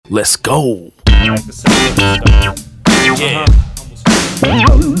Let's go. Like the sound of stuff. Yeah.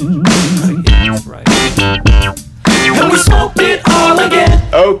 That's right. And we smoked it all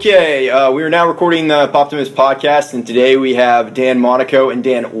again. Okay, we are now recording the Poptimus podcast, and today we have Dan Monaco and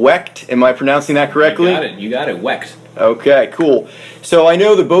Dan Wecht. Am I pronouncing that correctly? You got it, Wecht. Okay, cool. So I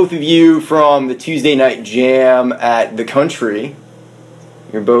know the both of you from the Tuesday night jam at the Country.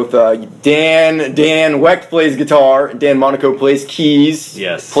 You're both Dan Wecht plays guitar, and Dan Monaco plays keys.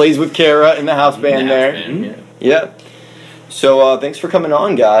 Yes. Plays with Kara in the house band there. Yeah. So thanks for coming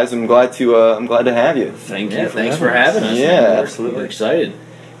on, guys. I'm glad to have you. Thanks for having us. Yeah, We're excited.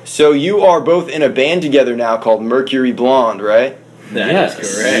 So you are both in a band together now called Mercury Blonde, right? That is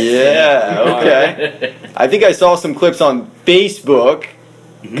correct. Yeah. Okay. I think I saw some clips on Facebook.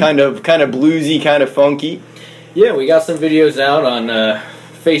 Kind of bluesy, kind of funky. Yeah, we got some videos out on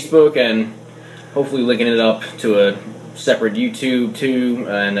Facebook and hopefully linking it up to a separate YouTube too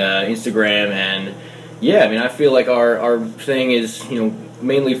and Instagram. And yeah, I mean, I feel like our thing is,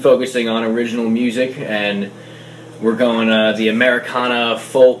 mainly focusing on original music, and we're going the Americana,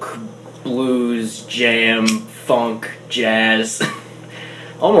 folk, blues, jam, funk, jazz,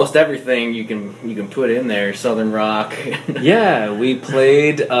 almost everything you can put in there. Southern rock. Yeah, we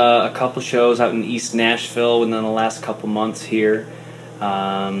played a couple shows out in East Nashville within the last couple months here.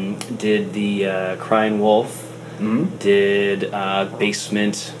 Did the Crying Wolf. Did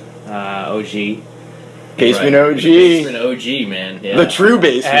Basement OG. Basement Right. OG. Basement OG, man. Yeah. The true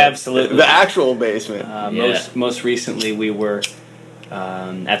basement. Absolutely. The actual basement. Most recently, we were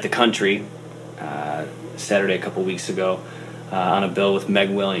at the Country Saturday a couple weeks ago on a bill with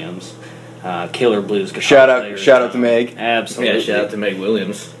Meg Williams, killer blues guitar Shout out to Meg. Absolutely. Yeah, shout out to Meg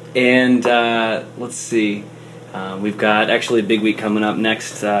Williams. And let's see, we've got actually a big week coming up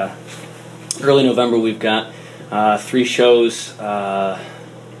next. Early November, we've got 3 shows.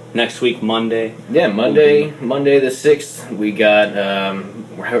 Next week, Monday. Yeah, Monday the 6th, we got,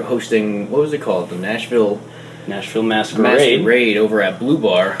 we're hosting, what was it called? The Nashville Masquerade over at Blue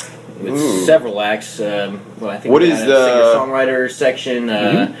Bar with several acts. I think What we is got the- a singer-songwriter section,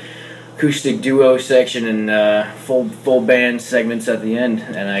 acoustic duo section, and full band segments at the end.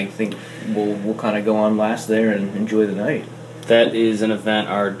 And I think we'll kind of go on last there and enjoy the night. That is an event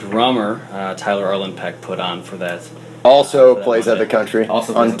our drummer, Tyler Arlenpeck, put on for that. Also plays at the Country.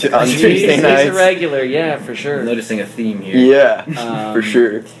 Also on plays at the Country. Tuesday He's nights. a regular, yeah, for sure. I'm noticing a theme here. Yeah, for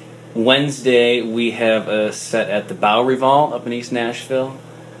sure. Wednesday, we have a set at the Bowery Vault up in East Nashville,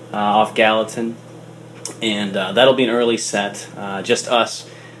 off Gallatin. And that'll be an early set, just us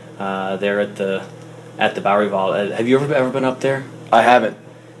there at the Bowery Vault. Have you ever been up there? I haven't.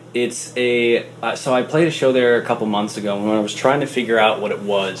 It's so I played a show there a couple months ago, and when I was trying to figure out what it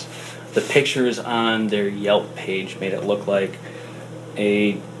was, the pictures on their Yelp page made it look like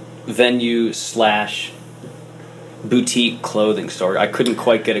a venue / boutique clothing store. I couldn't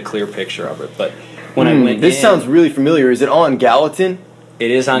quite get a clear picture of it, but when I went This in, sounds really familiar. Is it on Gallatin? it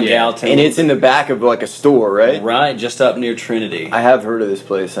is on Gallatin. And it's in the back of like a store, right? right, just up near Trinity. I have heard of this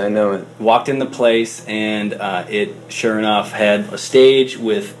place. I know it. Walked in the place, and it sure enough had a stage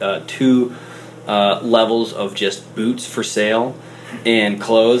with 2 levels of just boots for sale and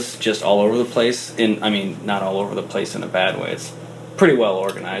clothes just all over the place. And I mean, not all over the place in a bad way. It's pretty well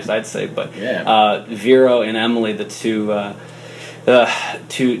organized, I'd say. But Vero and Emily, the two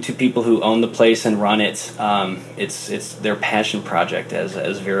people who own the place and run it, it's their passion project,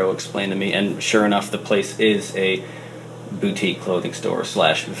 as Vero explained to me. And sure enough, the place is a boutique clothing store /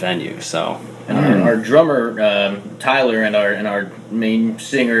 venue. So. And our drummer Tyler and our main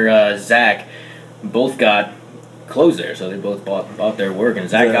singer Zach both got clothes there, so they both bought their work. And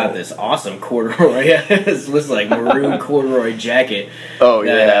Zach got this awesome corduroy, it was like maroon corduroy jacket. Oh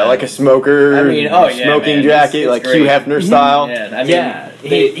yeah, like a smoker. I mean, smoking man, jacket, it's like great. Hugh Hefner style. Yeah, I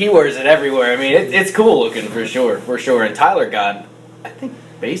mean, he wears it everywhere. I mean, it's cool looking for sure. And Tyler got, I think,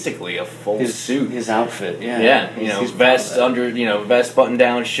 basically a full suit. His outfit, Yeah, He's vest under, vest button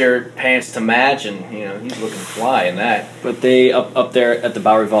down shirt, pants to match, and he's looking fly in that. But they up there at the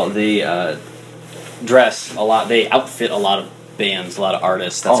Bowery Vault, they dress a lot. They outfit a lot of bands, a lot of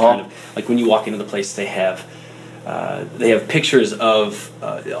artists. That's kind of like when you walk into the place, they have pictures of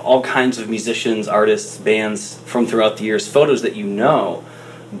all kinds of musicians, artists, bands from throughout the years, photos that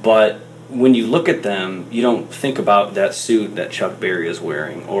but when you look at them, you don't think about that suit that Chuck Berry is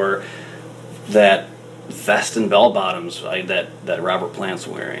wearing, or that vest and bell bottoms that Robert Plant's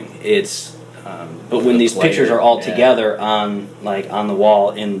wearing. It's but when these pictures are all together on the wall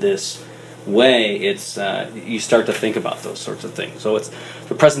in this way, it's you start to think about those sorts of things. So it's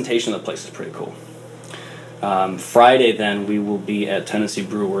the presentation of the place is pretty cool. Friday, then, we will be at Tennessee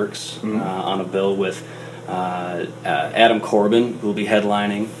Brew Works on a bill with Adam Corbin, who will be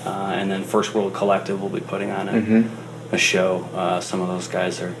headlining, and then First World Collective will be putting on a show. Some of those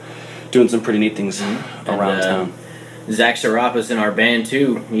guys are doing some pretty neat things around town. Zach Sarapa's in our band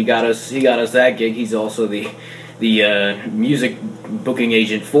too. He got us that gig. He's also the music booking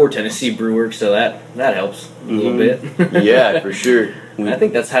agent for Tennessee Brew Works, so that helps a little bit. Yeah, for sure. I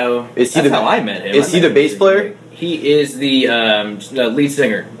think that's how I met him. Is he the bass player? He is the lead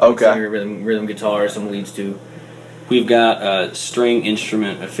singer. Okay. Lead singer, rhythm guitar, some leads too. We've got string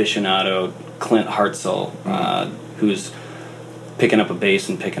instrument aficionado Clint Hartzell, who's picking up a bass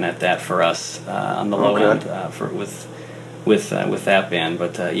and picking at that for us on the low end with that band.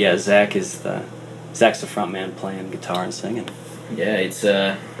 But yeah, Zach's the front man playing guitar and singing. Yeah, it's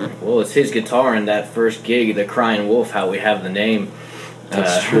his guitar in that first gig, the Crying Wolf. How we have the name.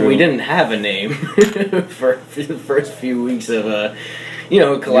 That's true. We didn't have a name for the first few weeks of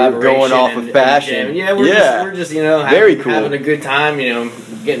collaboration. Going off of fashion. Yeah, we're just very cool. having a good time.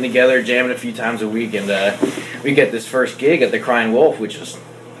 Getting together, jamming a few times a week, and we get this first gig at the Crying Wolf, which was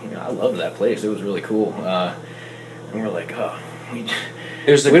I loved that place. It was really cool. And we're like, oh, we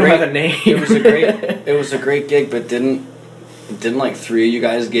don't have a name. It was a great gig, but didn't like three of you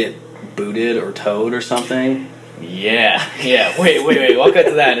guys get booted or towed or something? Yeah. Wait. We'll get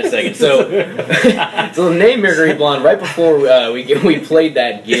to that in a second. So the name Mercury Blonde. Right before we played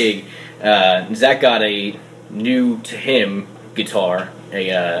that gig, Zach got a new to him guitar,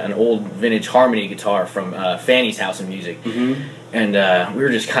 an old vintage harmony guitar from Fanny's House of Music, and we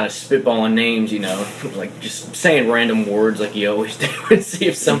were just kind of spitballing names, like just saying random words like you always do, and see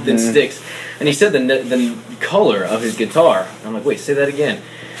if something sticks. And he said the color of his guitar. I'm like, wait, say that again,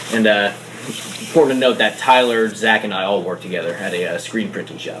 and. Important to note that Tyler, Zach, and I all work together at a screen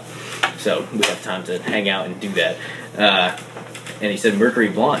printing shop, so we have time to hang out and do that. And he said Mercury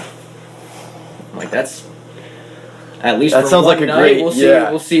Blonde. I'm like, that's at least that for sounds one like a night, great.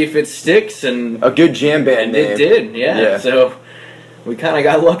 We'll see if it sticks, and a good jam band name. It did, yeah. So we kind of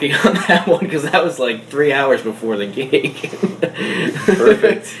got lucky on that one because that was like 3 hours before the gig.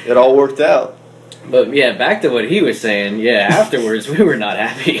 Perfect. It all worked out. But yeah, back to what he was saying. Yeah, afterwards we were not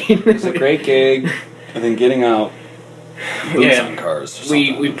happy. It was a great gig, and then getting out. Boots on cars. Or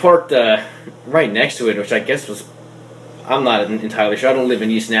something. We parked right next to it, which I guess was. I'm not entirely sure. I don't live in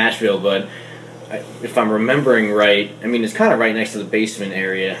East Nashville, but if I'm remembering right, I mean it's kind of right next to the basement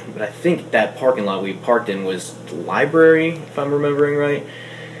area. But I think that parking lot we parked in was the library, if I'm remembering right.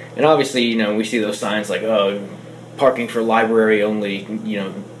 And obviously, we see those signs like, oh, parking for library only.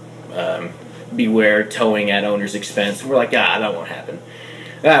 Beware towing at owner's expense. We're like, that won't happen.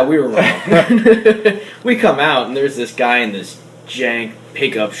 We were wrong. We come out and there's this guy in this jank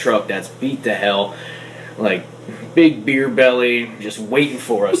pickup truck that's beat to hell, like big beer belly, just waiting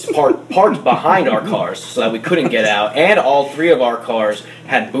for us, parked behind our cars so that we couldn't get out, and all three of our cars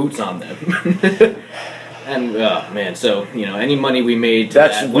had boots on them. And man, so any money we made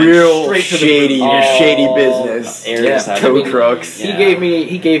that's went real straight to shady business. Tow trucks. He gave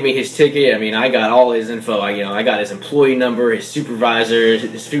me his ticket. I mean, I got all his info. I got his employee number, his supervisor's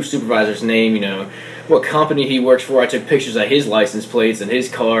name. What company he works for. I took pictures of his license plates and his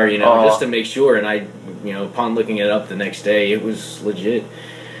car. Just to make sure. And I, upon looking it up the next day, it was legit.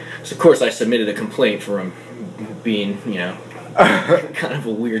 So of course I submitted a complaint for him being, kind of a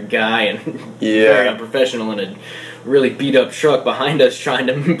weird guy and very unprofessional in a really beat up truck behind us trying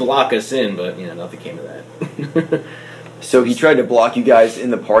to block us in, but nothing came of that. So he tried to block you guys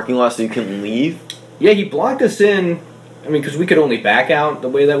in the parking lot so you couldn't leave? Yeah, he blocked us in, because we could only back out the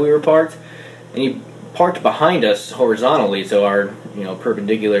way that we were parked, and he parked behind us horizontally to our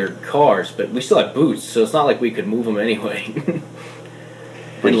perpendicular cars, but we still had boots, so it's not like we could move them anyway.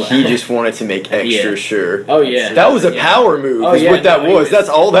 But he just wanted to make extra sure. Oh, yeah. That was a power move, is what that was. That's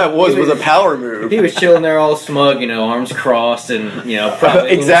all that was a power move. He was chilling there all smug, arms crossed, and,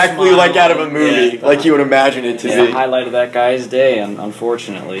 probably exactly like out of a movie, like you would imagine it to be. The highlight of that guy's day, and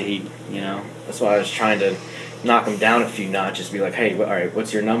unfortunately, he. That's why I was trying to knock him down a few notches, be like, hey, all right,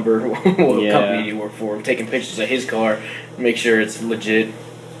 what's your number? What company do you work for? I'm taking pictures of his car, make sure it's legit.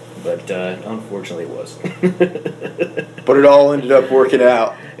 But unfortunately, it was. But it all ended up working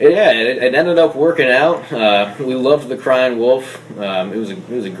out. Yeah, it ended up working out. We loved the Crying Wolf. It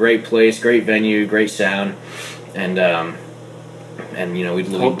was a great place, great venue, great sound, and we'd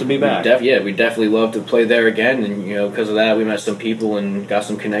hope to be back. We'd definitely love to play there again. And because of that, we met some people and got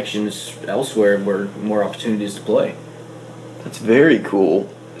some connections elsewhere where more opportunities to play. That's very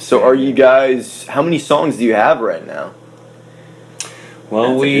cool. So, are you guys? How many songs do you have right now?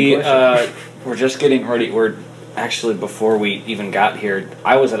 Well, That's a good question. we're just getting ready. We're actually, before we even got here,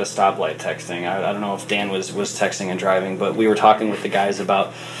 I was at a stoplight texting. I don't know if Dan was texting and driving, but we were talking with the guys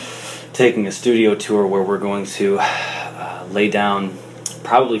about taking a studio tour where we're going to lay down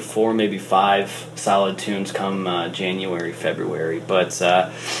probably 4, maybe 5 solid tunes come January, February. But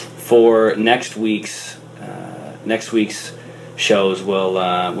for next week's shows, we'll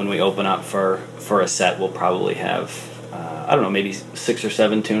when we open up for a set, we'll probably have I don't know, maybe 6 or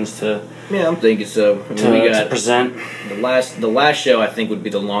 7 tunes to. Yeah, I'm thinking so. I mean, we got to present. the last show. I think would be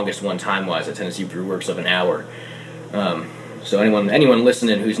the longest one time wise at Tennessee Brew Works of an hour. So anyone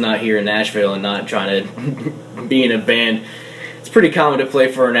listening who's not here in Nashville and not trying to be in a band, it's pretty common to play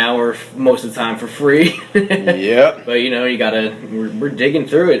for an hour most of the time for free. Yep. But you gotta we're digging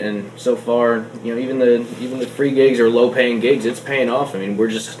through it, and so far even the free gigs or low paying gigs, it's paying off. I mean, we're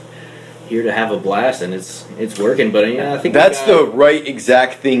just here to have a blast, and it's working. But I think that's the right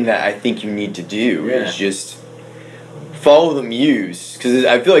exact thing that I think you need to do is just follow the muse, because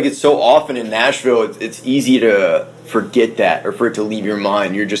I feel like it's so often in Nashville it's easy to forget that or for it to leave your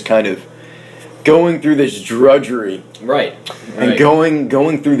mind. You're just kind of going through this drudgery, right. and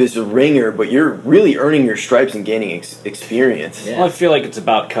going through this ringer, but you're really earning your stripes and gaining experience. Yeah. Well, I feel like it's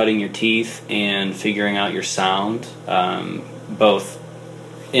about cutting your teeth and figuring out your sound, both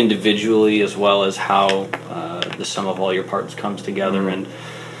individually as well as how the sum of all your parts comes together and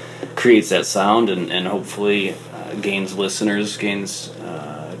creates that sound, and hopefully gains listeners, gains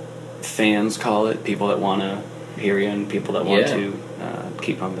fans, call it, people that want to hear you and people that want to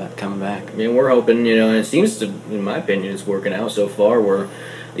keep coming back. I mean, we're hoping, and it seems to, in my opinion, it's working out so far where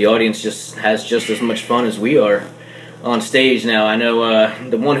the audience just has just as much fun as we are on stage. Now, I know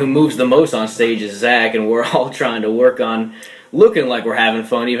the one who moves the most on stage is Zach, and we're all trying to work on looking like we're having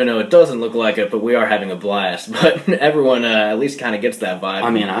fun, even though it doesn't look like it, but we are having a blast. But everyone at least kind of gets that vibe. I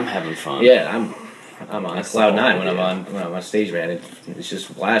mean, I'm having fun. Yeah, I'm on cloud nine when I'm on stage, man. It's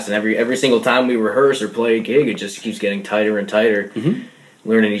just a blast, and every single time we rehearse or play a gig, it just keeps getting tighter and tighter. Mm-hmm.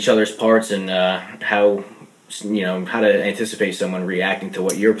 Learning each other's parts and how to anticipate someone reacting to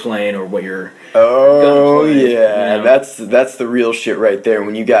what you're playing or what you're. Oh gonna play, yeah, that's the real shit right there.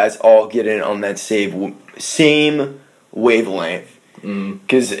 When you guys all get in on that same wavelength.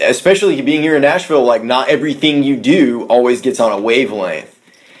 Because especially being here in Nashville, like not everything you do always gets on a wavelength.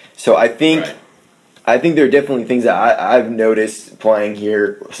 So I think there are definitely things that I've noticed playing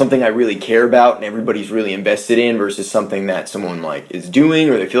here, something I really care about and everybody's really invested in versus something that someone like is doing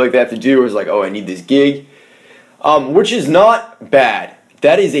or they feel like they have to do, or is like, oh, I need this gig, which is not bad.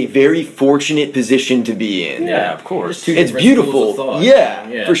 That is a very fortunate position to be in. Yeah, of course. It's beautiful.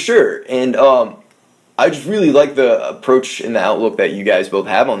 Yeah, for sure. And I just really like the approach and the outlook that you guys both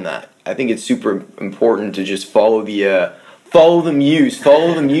have on that. I think it's super important to just follow the muse,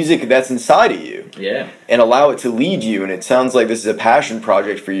 follow the music that's inside of you. Yeah. And allow it to lead you. And it sounds like this is a passion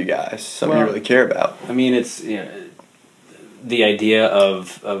project for you guys, something you really care about. I mean, it's the idea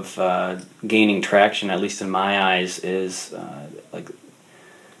of gaining traction, at least in my eyes, is like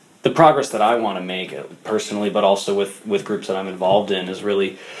the progress that I want to make personally, but also with groups that I'm involved in, is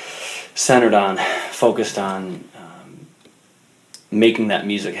really focused on making that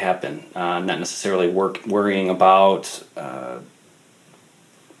music happen, not necessarily worrying about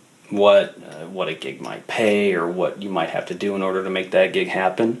what a gig might pay or what you might have to do in order to make that gig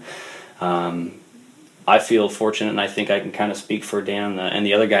happen. I feel fortunate, and I think I can kind of speak for Dan and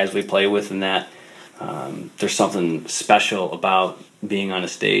the other guys we play with, in that there's something special about being on a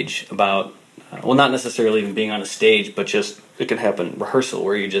stage, about not necessarily even being on a stage, but just it can happen rehearsal,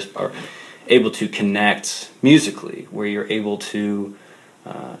 where you just are able to connect musically, where you're able to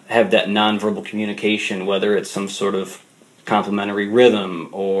have that nonverbal communication, whether it's some sort of complementary rhythm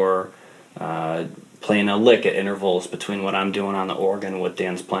or playing a lick at intervals between what I'm doing on the organ and what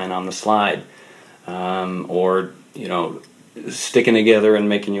Dan's playing on the slide, or sticking together and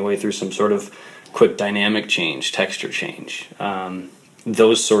making your way through some sort of quick dynamic change, texture change.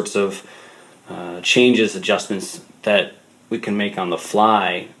 Those sorts of changes, adjustments that we can make on the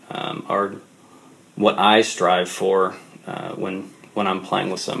fly are what I strive for when I'm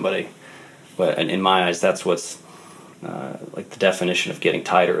playing with somebody. But in my eyes, that's what's like the definition of getting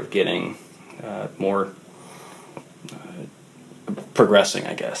tighter, of getting more progressing,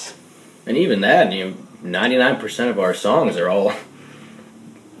 I guess. And even that, 99% of our songs are all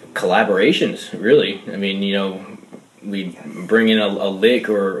collaborations, really. I mean, we bring in a lick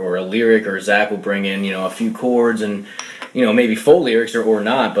or a lyric, or Zach will bring in, a few chords and, maybe full lyrics or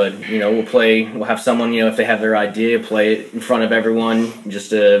not, but, we'll have someone, if they have their idea, play it in front of everyone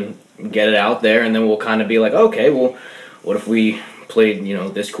just to get it out there, and then we'll kind of be like, okay, well, what if we played,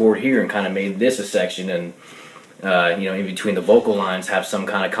 this chord here and kind of made this a section, and in between the vocal lines have some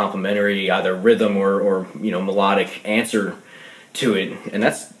kind of complementary either rhythm or melodic answer to it. And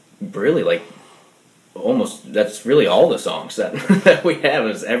that's really like that's really all the songs that that we have,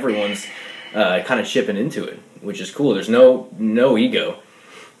 is everyone's kind of chipping into it, which is cool. There's no ego.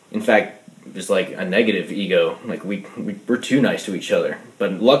 In fact, there's like a negative ego, like we're too nice to each other.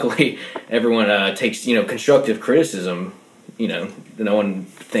 But luckily everyone takes constructive criticism. No one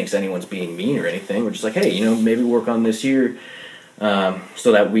thinks anyone's being mean or anything. We're just like, hey, maybe work on this here,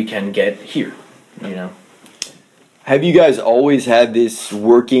 so that we can get here. Have you guys always had this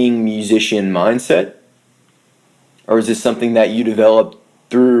working musician mindset, or is this something that you developed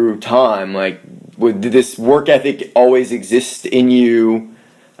through time? Like, did this work ethic always exist in you?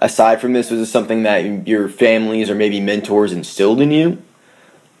 Aside from this, was this something that your families or maybe mentors instilled in you?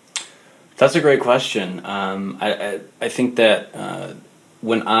 That's a great question. I think that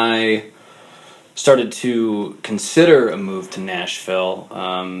when I started to consider a move to Nashville,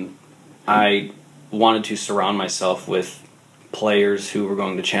 I wanted to surround myself with players who were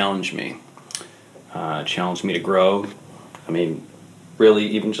going to challenge me to grow. I mean, really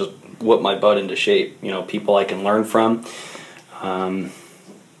even just whip my butt into shape. People I can learn from.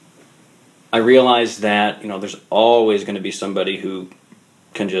 I realized that there's always going to be somebody who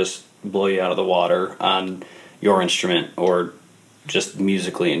can just blow you out of the water on your instrument or just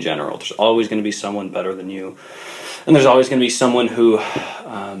musically in general. There's always going to be someone better than you, and there's always going to be someone who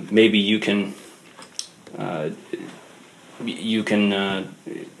maybe you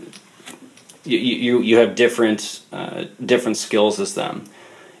have different skills as them.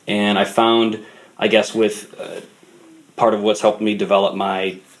 And I found, I guess, with part of what's helped me develop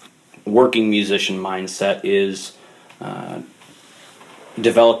my working musician mindset is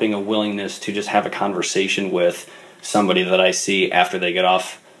developing a willingness to just have a conversation with somebody that I see after they get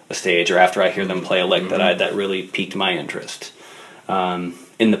off a stage or after I hear them play a lick that really piqued my interest. In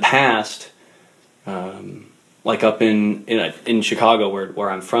the past, like up in Chicago where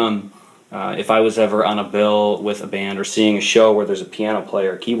I'm from, if I was ever on a bill with a band or seeing a show where there's a piano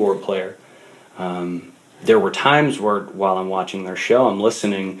player, keyboard player, there were times where while I'm watching their show, I'm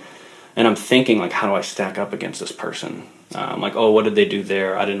listening and I'm thinking, like, how do I stack up against this person? I'm like, oh, what did they do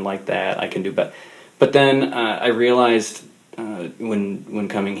there? I didn't like that. I can do better. But then I realized when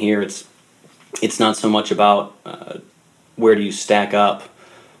coming here, it's not so much about where do you stack up,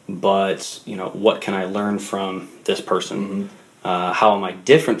 but what can I learn from this person? How am I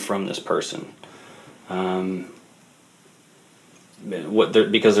different from this person?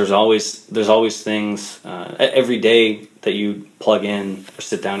 Because there's always things every day that you plug in or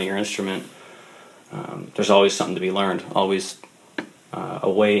sit down at your instrument. There's always something to be learned. Always a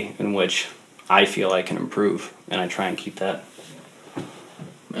way in which I feel I can improve, and I try and keep that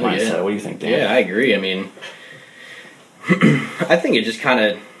mindset. Yeah. What do you think, Dan? Yeah, I agree. I mean, I think it just kind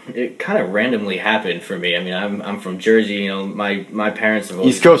of randomly happened for me. I mean, I'm from Jersey. My parents have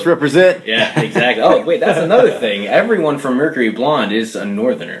always, East Coast represent. Yeah, exactly. Oh, wait, that's another thing. Everyone from Mercury Blonde is a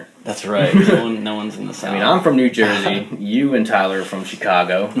Northerner. That's right. No one's in the South. I mean, I'm from New Jersey. You and Tyler are from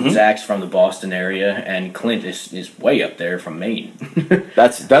Chicago. Zach's from the Boston area, and Clint is way up there from Maine.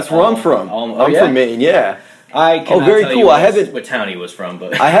 That's where I'm from. I'm yeah? from Maine. Yeah. I cannot very tell cool. you I haven't what town he was from,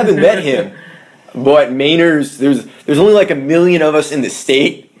 but I haven't met him, but Mainers. There's only like 1 million of us in the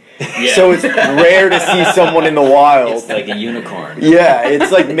state. Yeah. So it's rare to see someone in the wild. It's like a unicorn. Yeah,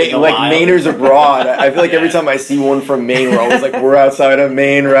 it's like wild. Mainers abroad. I feel like every time I see one from Maine, we're always like, we're outside of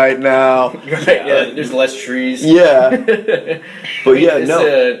Maine right now. Right, yeah, there's less trees. Yeah, but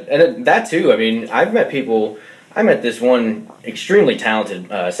and that too. I mean, I've met people. I met this one extremely talented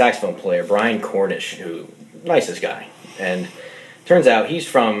saxophone player, Brian Cornish, who nicest guy, and turns out he's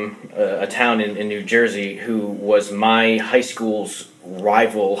from a town in New Jersey who was my high school's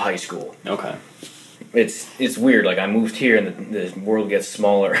rival high school. Okay. It's weird. Like, I moved here and the world gets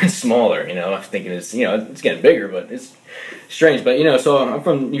smaller and smaller. I'm thinking it's getting bigger, but it's strange. But so I'm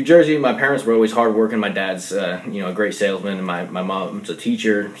from New Jersey. My parents were always hard working. My dad's a great salesman, and my mom's a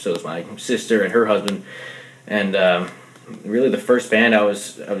teacher. So is my sister and her husband. And really, the first band I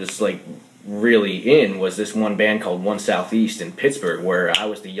was like really in was this one band called One Southeast in Pittsburgh, where I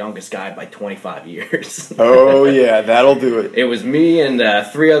was the youngest guy by 25 years. Oh yeah, that'll do it. It was me and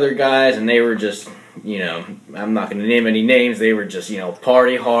 3 other guys, and they were just, I'm not going to name any names. They were just,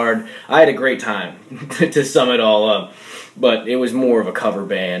 party hard. I had a great time to sum it all up, but it was more of a cover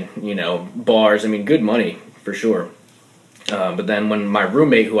band, bars. I mean, good money for sure. But then when my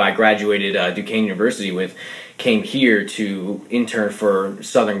roommate, who I graduated Duquesne University with, came here to intern for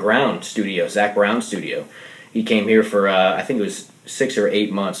Southern Ground Studio, Zach Brown's studio. He came here for, I think it was 6 or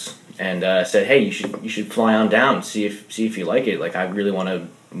 8 months, and said, "Hey, you should fly on down, see if you like it. Like, I really want to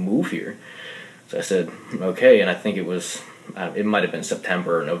move here." So I said, "Okay," and I think it was it might have been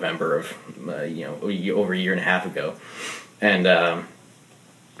September or November of over a year and a half ago, and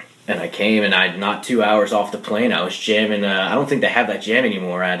I came, and not 2 hours off the plane, I was jamming. I don't think they have that jam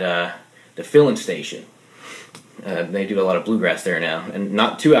anymore at the filling station. They do a lot of bluegrass there now, and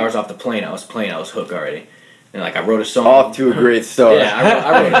not 2 hours off the plane, I was hooked already. And like I wrote a song. Off to a great start. Yeah,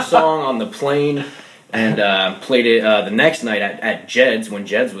 I wrote a song on the plane, and played it the next night at Jed's when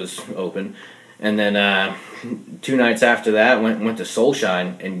Jed's was open, and then 2 nights after that went to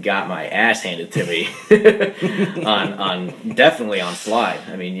Soulshine and got my ass handed to me definitely on slide.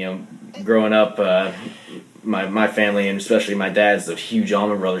 I mean, growing up, my family and especially my dad's a huge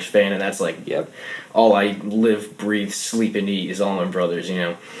Allman Brothers fan, and that's like all I live, breathe, sleep, and eat is Allman Brothers,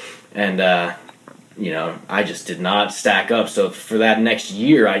 and I just did not stack up. So for that next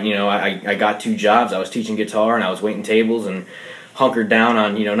year, I got 2 jobs. I was teaching guitar and I was waiting tables and hunkered down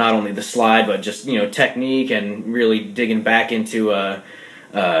on not only the slide but just technique and really digging back into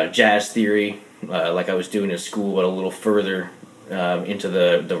jazz theory like I was doing in school, but a little further into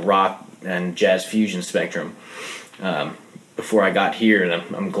the rock and jazz fusion spectrum before I got here,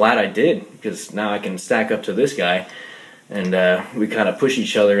 and I'm glad I did, because now I can stack up to this guy. And we kind of push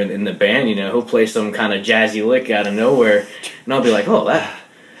each other in the band. He'll play some kind of jazzy lick out of nowhere, and I'll be like, "Oh,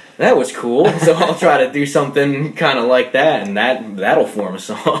 that was cool." So I'll try to do something kind of like that, and that'll form a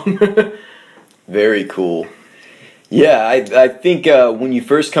song. Very cool. Yeah, I think when you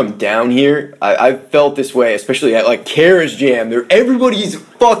first come down here, I felt this way, especially at like Kara's Jam. Everybody's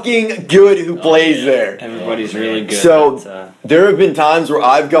fucking good who plays there. Everybody's really good. So there have been times where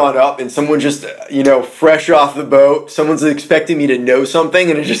I've gone up and someone just, fresh off the boat, someone's expecting me to know something,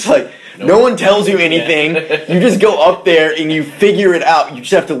 and it's just like, no one tells you anything. You just go up there and you figure it out. You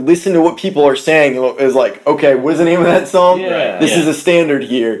just have to listen to what people are saying. It's like, okay, what is the name of that song? Yeah. This is a standard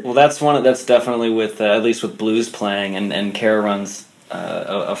here. Well, that's definitely with at least with blues playing, and Kara runs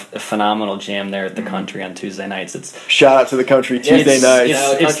a phenomenal jam there at the Country on Tuesday nights. It's shout out to the Country Tuesday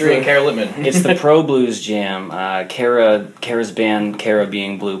nights. Country and Kara Littman. It's the Pro Blues Jam. Kara's band, Kara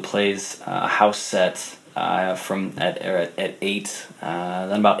Being Blue, plays a house set from at 8.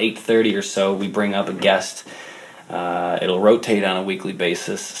 Then about 8:30 or so, we bring up a guest. It'll rotate on a weekly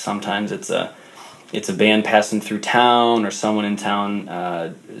basis. Sometimes it's a band passing through town, or someone in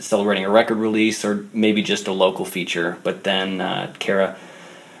town celebrating a record release, or maybe just a local feature. But then Kara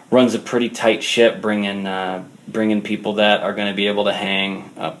runs a pretty tight ship, bringing people that are going to be able to hang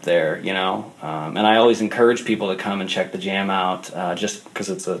up there, And I always encourage people to come and check the jam out, just because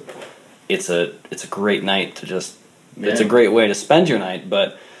it's a great night to just. Yeah. It's a great way to spend your night,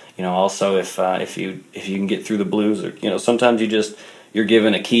 but also if you can get through the blues, or sometimes you're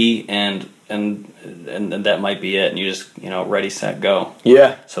given a key and that might be it, and you just ready, set, go.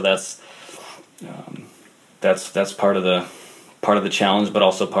 Yeah. So that's part of the challenge, but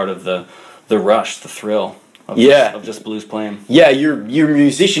also part of the rush, the thrill of just blues playing. Yeah, your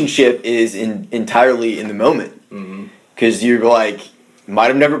musicianship is entirely in the moment, because you're like, might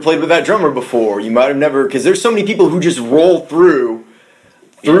have never played with that drummer before. You might have never, because there's so many people who just roll through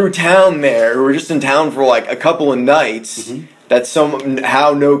town there, who are just in town for like a couple of nighs. That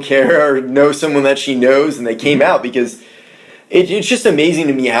somehow know Kara or know someone that she knows, and they came out, because it's just amazing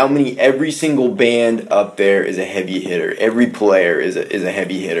to me how every single band up there is a heavy hitter. Every player is a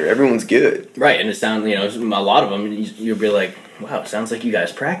heavy hitter. Everyone's good. Right, and it sounds, a lot of them, you'll be like, wow, it sounds like you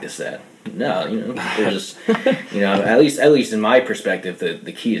guys practice that. No, they're just, at least in my perspective,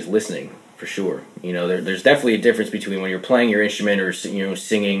 the key is listening, for sure. There's definitely a difference between when you're playing your instrument or,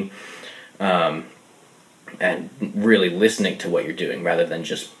 singing, and really listening to what you're doing rather than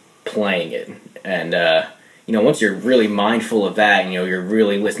just playing it. And, once you're really mindful of that, you're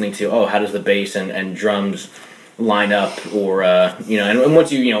really listening to, how does the bass and drums line up, or, and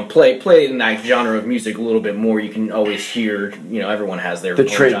once you, play in that genre of music a little bit more, you can always hear, everyone has their the own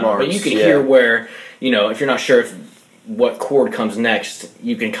trademarks, genre, but you can hear where, if you're not sure what chord comes next,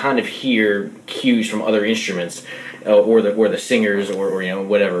 you can kind of hear cues from other instruments, or the singers, or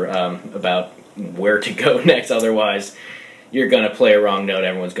whatever, about where to go next. Otherwise, you're gonna play a wrong note,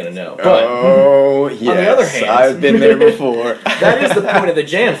 everyone's gonna know. But yes, on the other hand, I've been there before. That is the point of the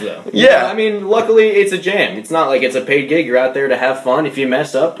jams, though. Yeah. I mean, luckily it's a jam. It's not like it's a paid gig. You're out there to have fun. If you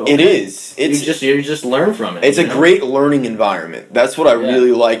mess up, okay. It is. You just learn from it. It's a great learning environment. That's what I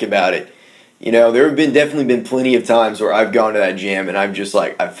really like about it. There have definitely been plenty of times where I've gone to that jam and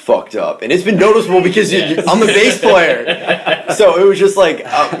I've fucked up, and it's been noticeable because I'm the bass player. So it was just like,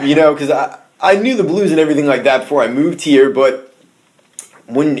 because I knew the blues and everything like that before I moved here, but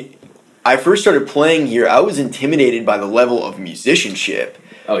when I first started playing here, I was intimidated by the level of musicianship.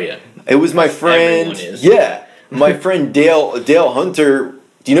 Oh yeah. It was my friend. Everyone is. Yeah, my friend Dale Hunter.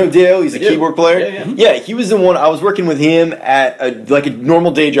 Do you know Dale? He's a keyboard player. Yeah, yeah. Yeah, he was the one. I was working with him at a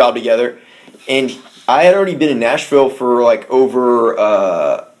normal day job together, and I had already been in Nashville for like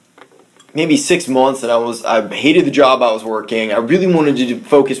over maybe 6 months, and I hated the job I was working. I really wanted to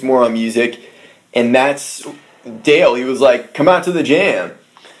focus more on music, and that's Dale. He was like, "Come out to the jam."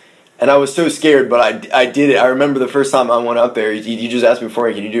 And I was so scared, but I did it. I remember the first time I went up there. You just asked me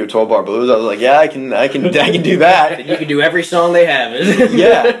before, can you do a 12-bar blues? I was like, yeah, I can do that. You can do every song they have.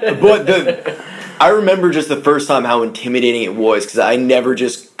 Yeah, but I remember just the first time how intimidating it was because I never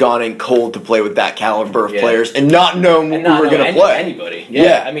just gone in cold to play with that caliber of players and not known who we were gonna play. Anybody.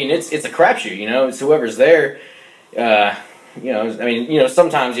 Yeah. I mean, it's a crapshoot. You know, it's whoever's there. You know, I mean, you know,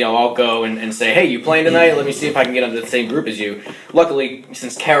 sometimes, you know, I'll go and say, hey, you playing tonight? Let me see if I can get into the same group as you. Luckily,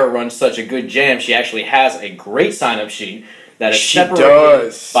 since Kara runs such a good jam, she actually has a great sign-up sheet that is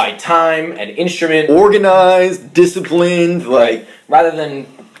separated by time and instrument. Organized, disciplined, like... Rather than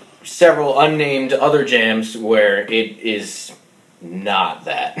several unnamed other jams where it is not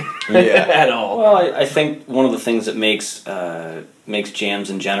that at all. Well, I think one of the things that makes jams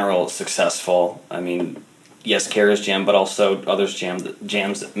in general successful, I mean... Yes, Kara's jam, but also others jams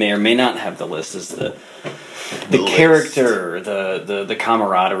that may or may not have the list is the character, the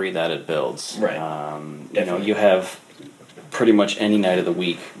camaraderie that it builds. Right. You know, you have pretty much any night of the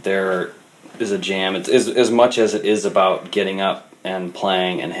week there is a jam. It's as much as it is about getting up and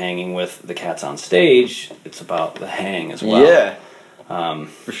playing and hanging with the cats on stage. It's about the hang as well. Yeah.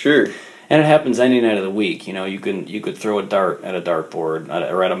 For sure. And it happens any night of the week. You know, you could throw a dart at a dartboard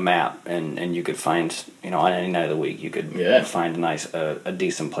or at a map, and you could find, you know, on any night of the week, you could find a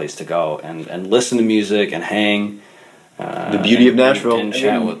decent place to go and listen to music and hang. The beauty of Nashville. And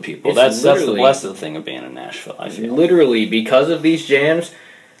chat with people. That's the blessed thing of being in Nashville, I feel. Literally, because of these jams,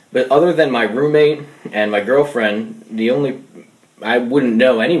 but other than my roommate and my girlfriend, I wouldn't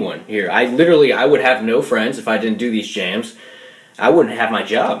know anyone here. I would have no friends if I didn't do these jams. I wouldn't have my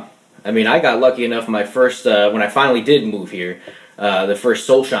job. I mean, I got lucky enough my first, when I finally did move here, the first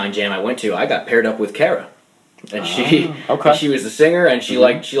Soulshine jam I went to, I got paired up with Kara. And she was the singer, and she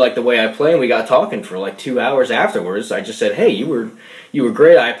liked the way I play, and we got talking for like 2 hours afterwards. I just said, hey, you were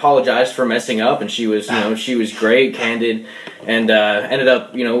great. I apologized for messing up, and she was, you know, she was great, candid, and ended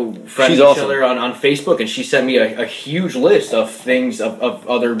up, you know, friending each other on Facebook, and she sent me a huge list of things, of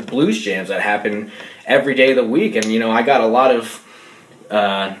other blues jams that happen every day of the week, and, you know, I got a lot of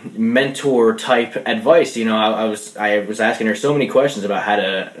mentor type advice. You know, I was asking her so many questions about how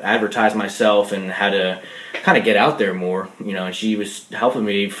to advertise myself and how to kind of get out there more, you know, and she was helping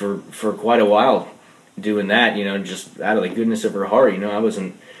me for quite a while doing that, you know, just out of the goodness of her heart. You know, I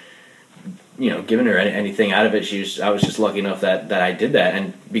wasn't, you know, giving her anything out of it. I was just lucky enough that I did that,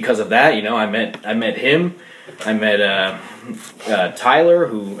 and because of that, you know, I met him. I met Tyler,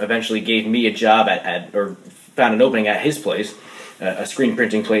 who eventually gave me a job or found an opening at his place, a screen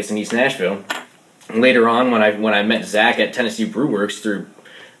printing place in East Nashville. And later on, when I met Zach at Tennessee Brew Works through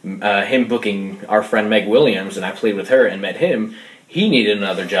him booking our friend Meg Williams, and I played with her and met him, he needed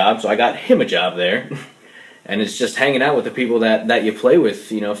another job, so I got him a job there. And it's just hanging out with the people that you play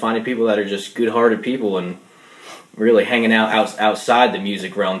with, you know, finding people that are just good-hearted people and really hanging out outside the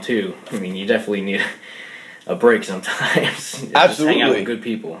music realm, too. I mean, you definitely need a break sometimes. Absolutely. Just hang out with good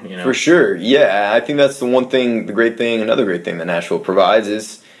people, you know. For sure, yeah. I think that's another great thing that Nashville provides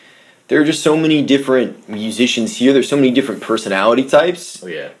is there are just so many different musicians here. There's so many different personality types. Oh,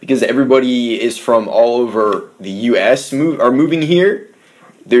 yeah. Because everybody is from all over the U.S. are moving here.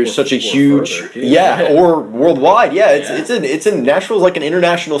 There's such a huge... or worldwide, yeah. It's Nashville's like an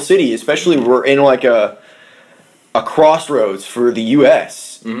international city, especially we're in like a crossroads for the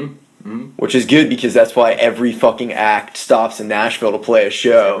U.S., which is good because that's why every fucking act stops in Nashville to play a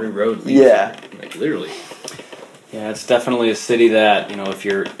show. Every road leads like literally. Yeah, it's definitely a city that, you know, if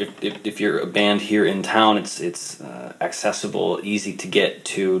you're a band here in town, it's accessible, easy to get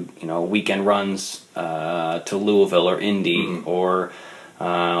to, you know, weekend runs to Louisville or Indy or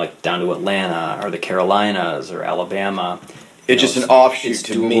like down to Atlanta or the Carolinas or Alabama. It's just an offshoot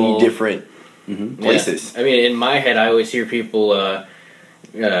to many different places. Yeah. I mean, in my head, I always hear people.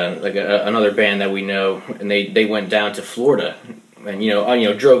 Like another band that we know, and they went down to Florida, and you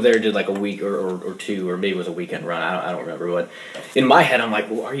know drove there, did like a week or two, or maybe it was a weekend run. I don't remember. But in my head, I'm like,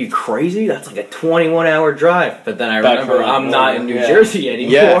 well, are you crazy? That's like a 21-hour drive. But then I remember I'm not in New Jersey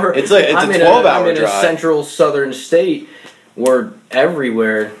anymore. Yeah, it's a 12-hour drive. I'm in a central southern state where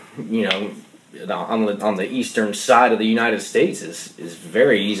everywhere, you know, on the eastern side of the United States is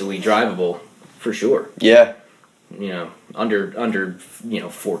very easily drivable for sure. Yeah. Under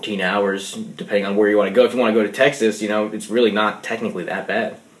 14 hours depending on where you want to go. If you want to go to Texas, it's really not technically that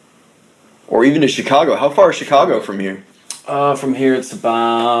bad. Or even to Chicago. How far is Chicago from here? From here, it's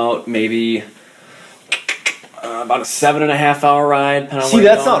about maybe about a 7.5 hour ride. See,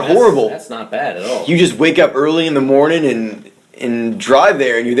 that's not horrible. That's not bad at all. You just wake up early in the morning and drive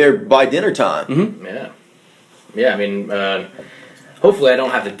there, and you're there by dinner time. Mm-hmm. Yeah. I mean, hopefully I don't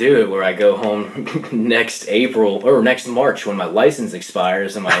have to do it where I go home next April or next March when my license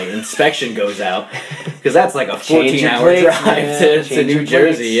expires and my inspection goes out, because that's like a 14-hour drive to New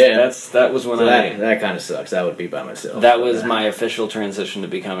Jersey. Yeah, that was when that kind of sucks. That would be by myself. That was my official transition to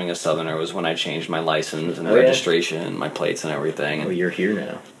becoming a Southerner. Was when I changed my license and registration and my plates and everything. And you're here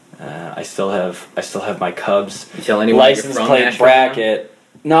now. I still have my Cubs you tell anyone license you're from plate Nashville bracket.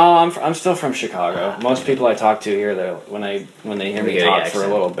 No, I'm still from Chicago. Most people I talk to here, when they hear me talk for a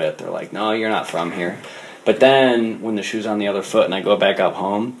little bit, they're like, "No, you're not from here." But then when the shoe's on the other foot and I go back up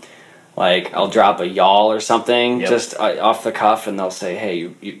home, like I'll drop a y'all or something just off the cuff, and they'll say, "Hey,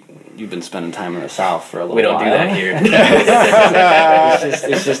 you've been spending time in the South for a little while." We don't do that here.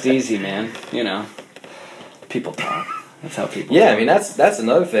 it's just easy, man. People talk. That's how people. Yeah, talk. I mean that's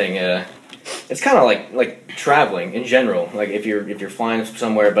another thing. It's kind of like traveling in general. Like if you're flying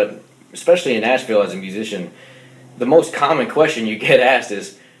somewhere, but especially in Nashville as a musician, the most common question you get asked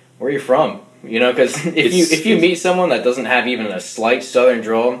is, "Where are you from?" Because if you meet someone that doesn't have even a slight Southern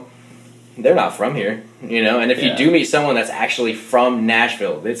drawl, they're not from here. And if you do meet someone that's actually from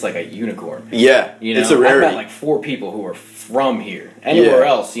Nashville, it's like a unicorn. Yeah, it's a rarity. I've met like 4 people who are from here. Anywhere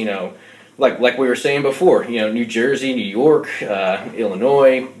else, like we were saying before, New Jersey, New York,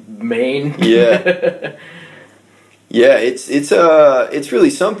 Illinois, Maine. Yeah. Yeah, it's really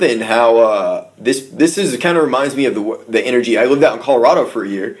something how this is kind of reminds me of the energy. I lived out in Colorado for a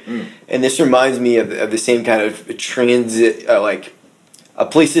year, and this reminds me of the same kind of transit, like a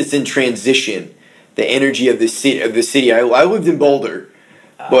place that's in transition. The energy of the city. I lived in Boulder,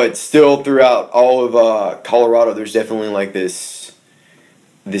 but still throughout all of Colorado, there's definitely like this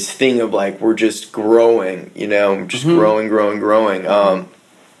thing of like we're just growing, just growing.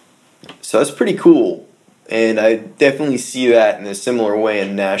 So that's pretty cool. And I definitely see that in a similar way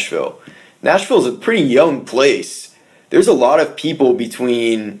in Nashville. Nashville's a pretty young place. There's a lot of people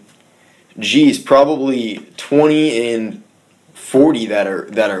between, probably 20 and 40 that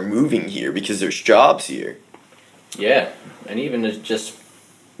are moving here because there's jobs here. Yeah, and even just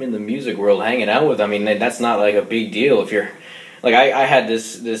in the music world, hanging out with. I mean, that's not like a big deal if you're. Like I had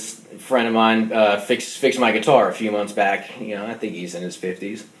this friend of mine fix my guitar a few months back. I think he's in his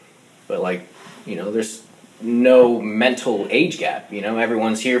 50s, but there's no mental age gap.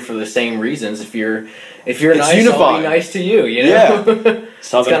 Everyone's here for the same reasons. If you're nice, I'll be nice to you. Yeah,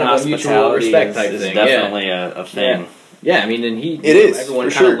 Southern kind of a mutual respect type is thing. definitely a thing. Yeah, I mean, and everyone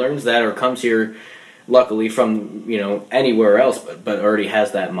kind of learns that or comes here, luckily from anywhere else, but already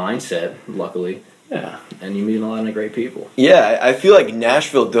has that mindset. Luckily. Yeah, and you meet a lot of great people. Yeah, I feel like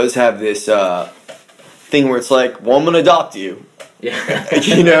Nashville does have this thing where it's like, well, I'm gonna adopt you. Yeah.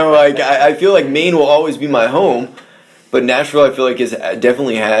 I feel like Maine will always be my home, but Nashville I feel like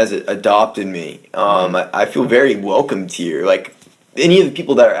definitely has adopted me. I feel very welcomed here. Like any of the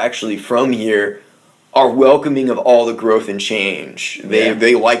people that are actually from here are welcoming of all the growth and change.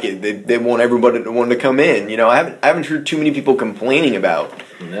 They like it. They want everybody to come in. I haven't heard too many people complaining about.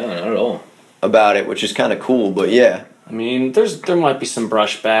 No, not at all. About it, which is kind of cool, but yeah. I mean, there might be some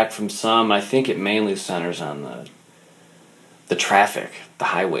brushback from some. I think it mainly centers on the traffic, the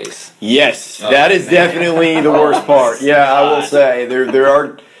highways. Yes, that is definitely the worst part. Yeah, I will say there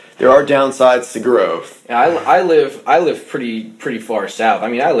are downsides to growth. Yeah, I live pretty far south. I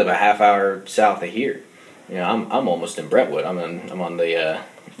mean, I live a half hour south of here. I'm almost in Brentwood. I'm on the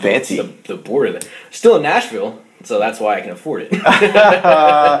fancy the border. Still in Nashville. So that's why I can afford it.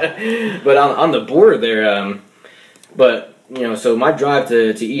 But on the border there, so my drive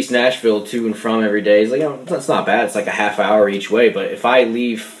to East Nashville to and from every day is like, that's not bad. It's like a half hour each way. But if I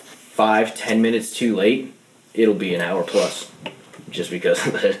leave 5-10 minutes too late, it'll be an hour plus, just because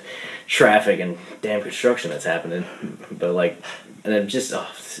of the traffic and damn construction that's happening. But and then it's just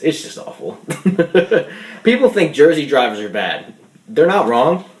awful. People think Jersey drivers are bad. They're not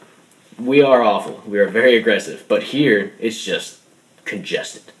wrong. We are awful. We are very aggressive. But here, it's just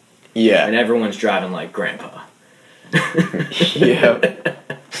congested. Yeah. And everyone's driving like grandpa. Yeah.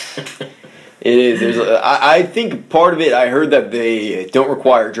 It is. I think part of it, I heard that they don't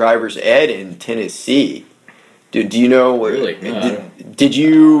require driver's ed in Tennessee. Do you know? Really? No, I Did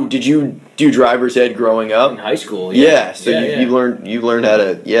you do driver's ed growing up? in high school. Yeah. So Yeah, you learned how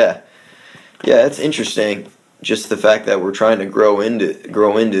to. Yeah. Yeah, that's interesting. Just the fact that we're trying to grow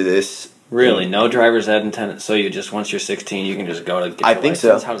into this. Really, no driver's ed intended. So you just once you're 16, you can just go to get your I think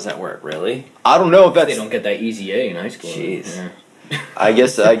license? so. How does that work? Really? I don't know if They that's. don't get that easy A in high school. Jeez. Yeah. I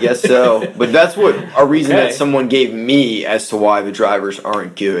guess so. But that's what a reason Okay. that someone gave me as to why the drivers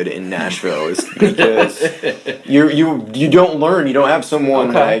aren't good in Nashville is because you don't learn. You don't have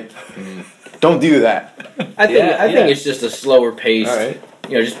someone Okay. like don't do that. I think Yeah, I think yeah. it's just a slower paced. All right.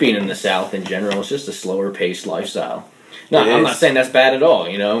 You know, just being in the South in general, it's just a slower paced lifestyle. No, It I'm is. not saying that's bad at all.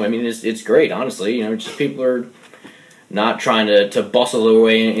 You know, I mean it's great. Honestly, you know, just people are not trying to bustle their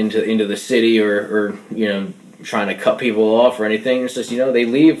way into the city or you know trying to cut people off or anything. It's just, you know, they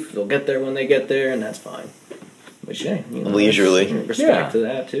leave, they'll get there when they get there, and that's fine. But yeah, you know, Leisurely. respect to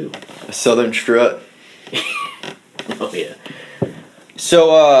that too. A Southern strut. Oh yeah.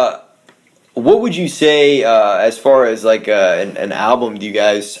 So, what would you say as far as like an album? Do you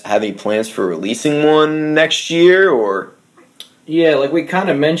guys have any plans for releasing one next year, or? Yeah, like we kind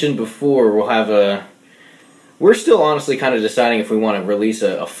of mentioned before, we're still honestly kind of deciding if we want to release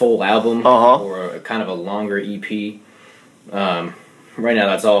a full album or a kind of a longer EP. Right now,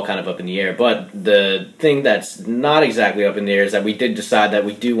 that's all kind of up in the air. But the thing that's not exactly up in the air is that we did decide that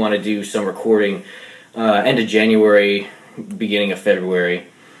we do want to do some recording end of January, beginning of February,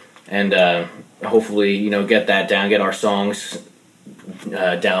 and hopefully, you know, get that down, get our songs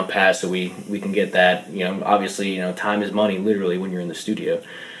down pat so we can get that. You know, obviously, you know, time is money, literally, when you're in the studio.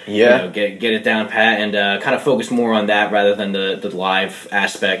 Yeah. You know, get it down pat and kind of focus more on that rather than the live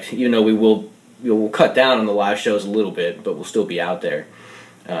aspect. You know, we'll cut down on the live shows a little bit, but we'll still be out there.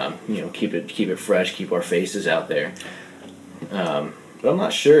 You know, keep it fresh, keep our faces out there. But I'm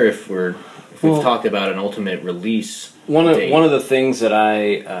not sure if we've talked about an ultimate release. One of date. the things that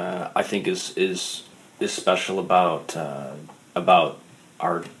I think is special about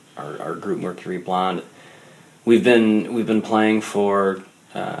our group Mercury Blonde, we've been playing for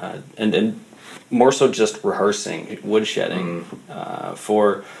and more so just rehearsing woodshedding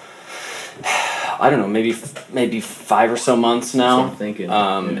for I don't know, maybe 5 or so months now. So I'm thinking,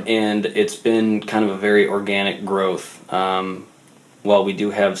 And it's been kind of a very organic growth. While we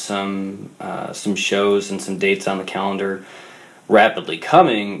do have some shows and some dates on the calendar rapidly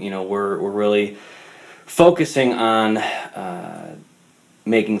coming, you know, we're really focusing on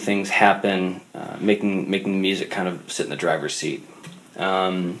making things happen, making the music kind of sit in the driver's seat.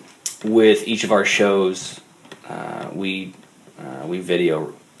 With each of our shows, we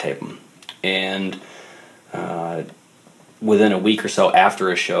videotape them, and within a week or so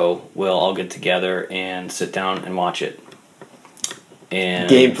after a show, we'll all get together and sit down and watch it. And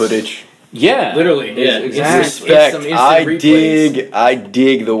Game footage. Yeah, Literally, yeah. exactly. It's some instant replays. I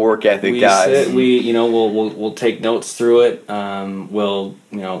dig the work ethic, guys. We'll take notes through it. We'll,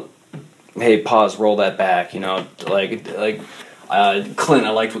 you know, hey, pause, roll that back. You know, like Clint, I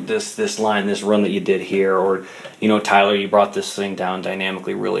liked what this line, this run that you did here, or, you know, Tyler, you brought this thing down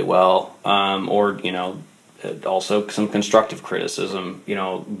dynamically really well. Or, you know, also some constructive criticism. You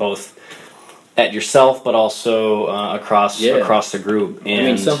know, both at yourself, but also across the group. And I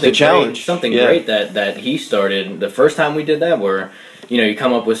mean, something challenge. great that he started the first time we did that, where, you know, you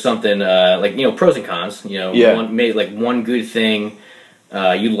come up with something like, you know, pros and cons. You know, one good thing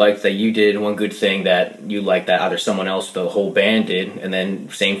you liked that you did, one good thing that you liked that either someone else or the whole band did, and then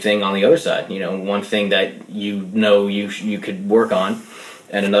same thing on the other side. You know, one thing that you could work on,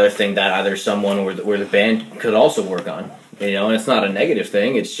 and another thing that either someone or the band could also work on. You know, and it's not a negative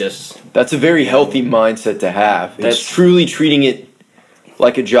thing. It's just That's a very healthy mindset to have. It's That's- truly treating it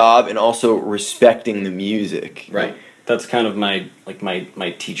like a job and also respecting the music. right. that's kind of my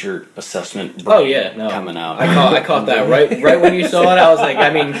teacher assessment. Oh yeah, no. coming out. I caught that right when you saw it. I was like,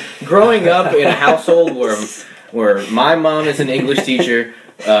 I mean, growing up in a household where my mom is an English teacher,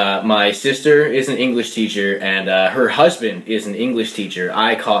 my sister is an English teacher, and her husband is an English teacher,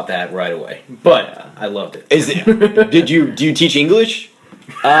 I caught that right away. But I loved it. Do you teach English?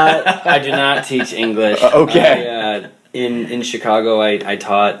 I do not teach English. Okay. In Chicago, I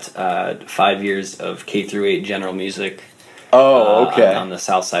taught 5 years of K through 8 general music. Oh, okay. On the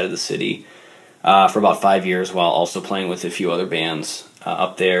south side of the city for about 5 years, while also playing with a few other bands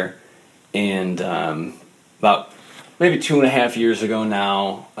up there. And about maybe 2.5 years ago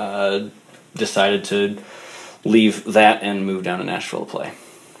now, decided to leave that and move down to Nashville to play.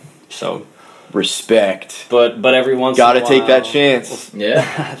 So, Respect. but every once Gotta in a while, take that chance.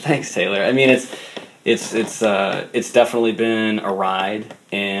 Yeah. Thanks, Taylor. I mean, it's definitely been a ride,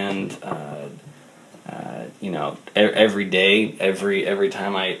 and every day, every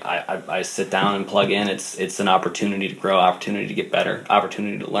time I sit down and plug in, it's an opportunity to grow, opportunity to get better,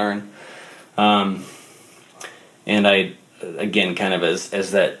 opportunity to learn. And I, again, kind of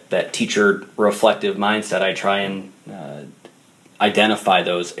as that teacher reflective mindset, I try and identify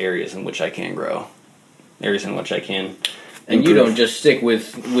those areas in which I can grow, areas in which I can And improve. you don't just stick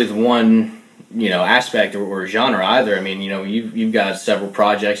with one, aspect or genre either. I mean, you've got several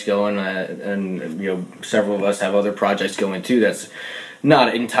projects going, and several of us have other projects going too. That's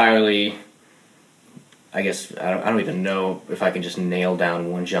not entirely. I guess I don't even know if I can just nail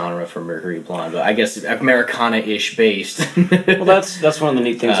down one genre for Mercury Blonde, but I guess Americana-ish based. Well, that's one of the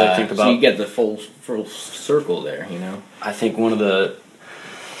neat things I think about. So you get the full circle there, I think one of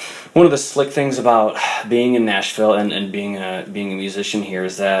the slick things about being in Nashville and being a musician here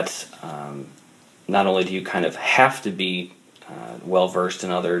is that not only do you kind of have to be well versed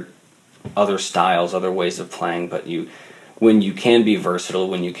in other styles, other ways of playing, but when you can be versatile,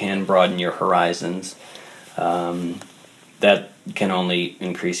 when you can broaden your horizons, that can only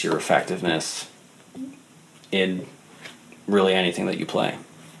increase your effectiveness in really anything that you play.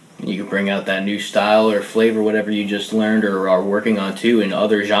 You can bring out that new style or flavor, whatever you just learned or are working on too in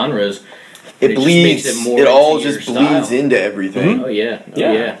other genres. It just bleeds. makes it more It all into your just bleeds style. into everything. Oh yeah,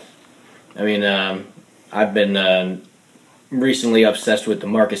 Yeah. I mean, I've been recently obsessed with the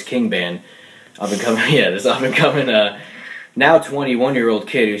Marcus King band. I've becoming a now 21-year-old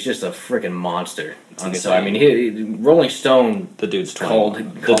kid who's just a freaking monster on guitar. I mean, Rolling Stone The dude's called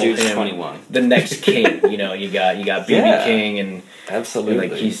 21. The dude's him 21. the next king. You got B.B. Yeah. King and. Absolutely.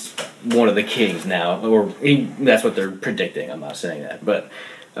 Like he's one of the kings now, or that's what they're predicting. I'm not saying that, but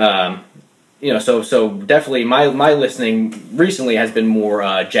so definitely my listening recently has been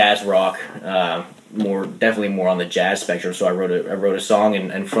more jazz rock, definitely more on the jazz spectrum. So I wrote a song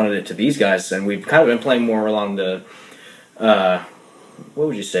and fronted it to these guys, and we've kind of been playing more along the what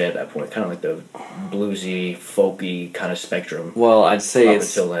would you say at that point? Kind of like the bluesy, folky kind of spectrum. Well, I'd say Up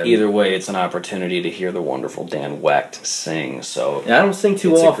it's until then. either way. It's an opportunity to hear the wonderful Dan Wecht sing. So And I don't sing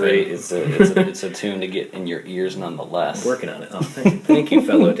too it's often. it's a tune to get in your ears nonetheless. Working on it. Oh, thank you,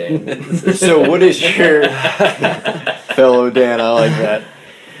 fellow Dan. So, what is your fellow Dan? I like that.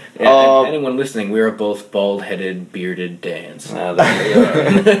 Yeah, and anyone listening, we are both bald-headed, bearded Dans. That we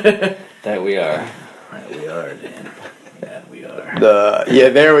are. That we are. That we are, Dan. That we are.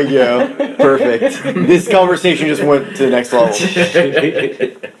 There we go. Perfect. This conversation just went to the next level.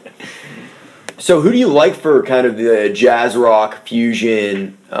 So, who do you like for kind of the jazz rock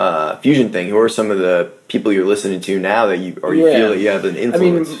fusion thing? Who are some of the people you're listening to now that you feel that you have an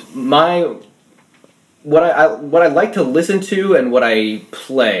influence? I mean, what I like to listen to and what I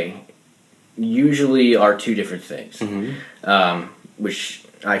play usually are two different things, which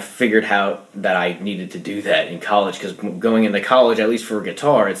I figured out that I needed to do that in college, because going into college, at least for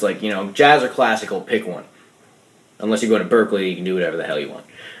guitar, it's like, jazz or classical, pick one. Unless you go to Berkeley, you can do whatever the hell you want.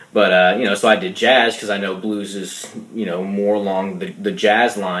 But, so I did jazz because I know blues is, more along the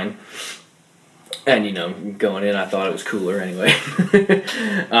jazz line. And, going in, I thought it was cooler anyway.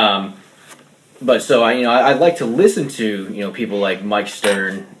 But so I like to listen to, people like Mike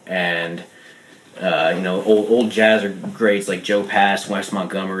Stern and, old jazz greats like Joe Pass, Wes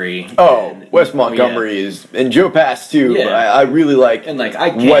Montgomery. Wes Montgomery is, and Joe Pass too. Yeah. But I really like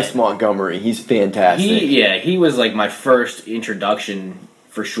Wes can't. Montgomery. He's fantastic. He was like my first introduction,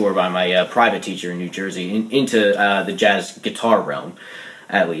 for sure, by my private teacher in New Jersey into the jazz guitar realm,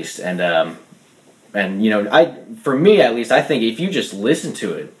 at least. And for me at least, I think if you just listen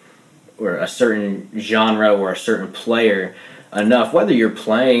to it, or a certain genre or a certain player enough, whether you're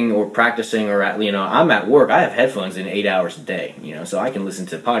playing or practicing or I'm at work, I have headphones in 8 hours a day, so I can listen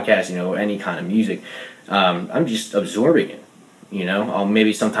to podcasts, any kind of music. I'm just absorbing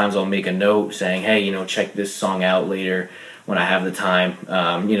it, sometimes I'll make a note saying, hey, check this song out later when I have the time.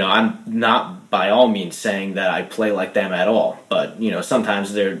 I'm not by all means saying that I play like them at all, but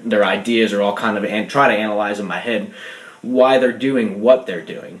sometimes their ideas are all kind of try to analyze in my head why they're doing what they're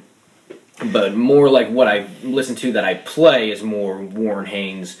doing. But more like what I listen to that I play is more Warren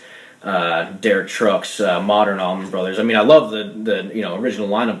Haynes, Derek Trucks, modern Allman Brothers. I mean, I love the original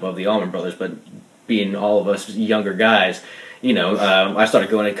lineup of the Allman Brothers, but being all of us younger guys, I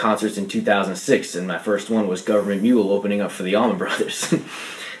started going to concerts in 2006, and my first one was Government Mule opening up for the Allman Brothers.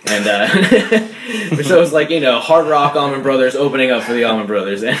 And so it was like, hard rock Allman Brothers opening up for the Allman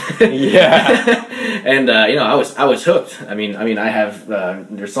Brothers. Yeah. And I was hooked. I mean I have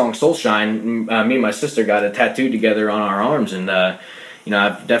their song Soul Shine. Me and my sister got it tattooed together on our arms, and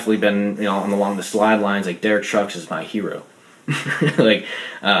I've definitely been along the slide lines. Like Derek Trucks is my hero. Like,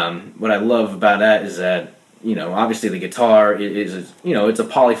 what I love about that is that, you know, obviously the guitar is, you know, it's a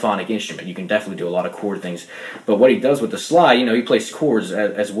polyphonic instrument. You can definitely do a lot of chord things. But what he does with the slide, you know, he plays chords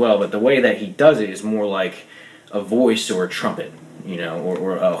as well, but the way that he does it is more like a voice or a trumpet, you know,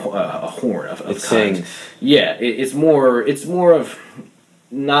 or a horn of It kinds. sings. Yeah, it's more of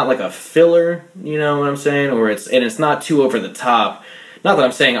not like a filler, you know what I'm saying? Or it's not too over the top. Not that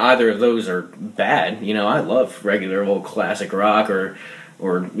I'm saying either of those are bad. You know, I love regular old classic rock, or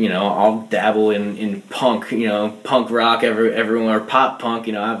you know, I'll dabble in punk, you know, punk rock everyone, or pop punk.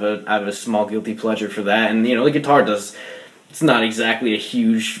 You know, I have a small guilty pleasure for that, and you know, the guitar does. It's not exactly a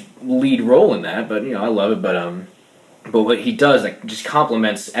huge lead role in that, but you know, I love it. But what he does, like, just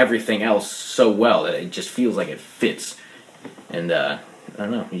complements everything else so well that it just feels like it fits. And I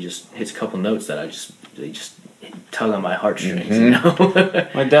don't know, he just hits a couple notes that they just tug on my heartstrings. Mm-hmm. You know,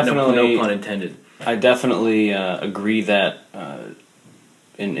 I definitely, no pun intended. I definitely agree that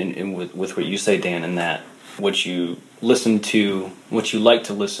with what you say, Dan, in that what you listen to, what you like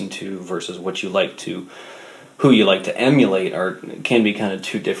to listen to versus what you like to, who you like to emulate, can be kind of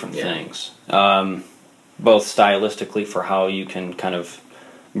two different things. Both stylistically for how you can kind of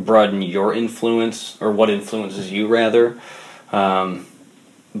broaden your influence, or what influences you rather.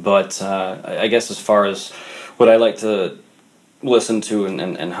 But I guess as far as what I like to listen to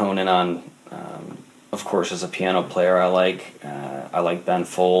and hone in on, of course, as a piano player, I like Ben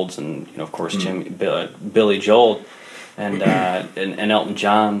Folds, and you know, of course, Billy Joel, and Elton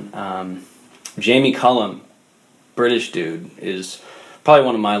John. Jamie Cullum, British dude, is probably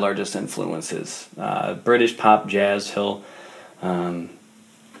one of my largest influences. British pop, jazz. He'll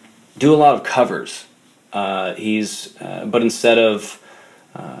do a lot of covers. But instead of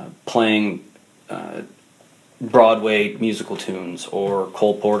playing Broadway musical tunes or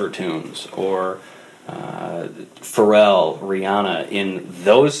Cole Porter tunes or Pharrell, Rihanna, in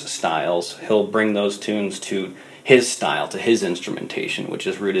those styles, he'll bring those tunes to his style, to his instrumentation, which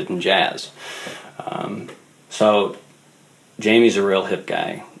is rooted in jazz. So Jamie's a real hip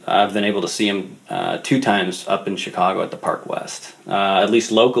guy. I've been able to see him 2 times up in Chicago at the Park West. At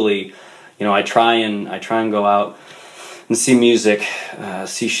least locally, you know, I try and go out and see music,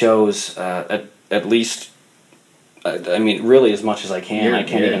 see shows at least. I mean, really, as much as I can. I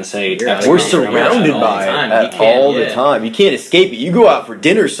can't even say. We're surrounded by it all the time. You can't escape it. You go out for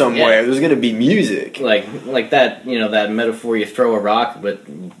dinner somewhere, there's going to be music. Like that, you know, that metaphor, you throw a rock, but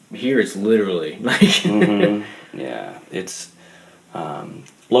here it's literally like. Mm-hmm. Yeah, it's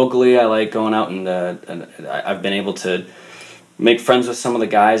locally. I like going out and I've been able to make friends with some of the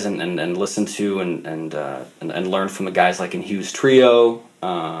guys and listen to and learn from the guys like in Hughes Trio.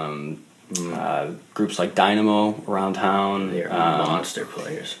 Groups like Dynamo around town. They're monster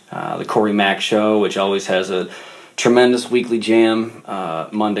players. The Corey Mack Show, which always has a tremendous weekly jam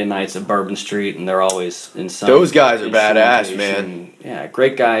Monday nights at Bourbon Street, and they're always in some. Those guys are badass, man. Yeah,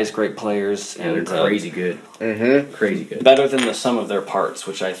 great guys, great players, Yeah, and they're crazy good. Mm-hmm. Crazy good. Better than the sum of their parts,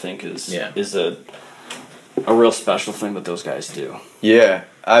 which I think is a real special thing that those guys do. Yeah,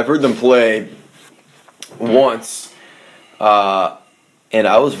 I've heard them play once. And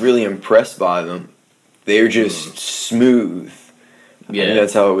I was really impressed by them. They're just smooth. Yeah, I think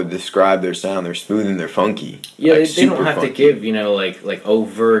that's how I would describe their sound. They're smooth and they're funky. Yeah, like, they don't have funky. to give, you know, like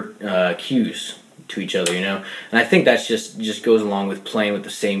overt cues to each other, you know. And I think that's just goes along with playing with the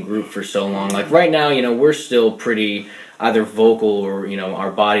same group for so long. Like right now, you know, we're still pretty either vocal or, you know, our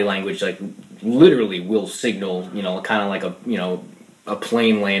body language like literally will signal, you know, kind of like a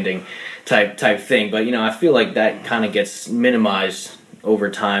plane landing type thing. But you know, I feel like that kind of gets minimized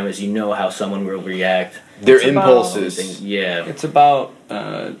over time as you know how someone will react. Their It's impulses. Yeah. It's about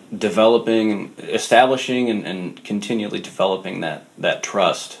developing, establishing, and continually developing that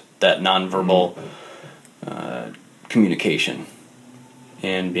trust, that nonverbal communication,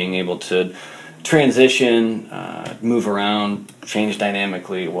 and being able to transition, move around, change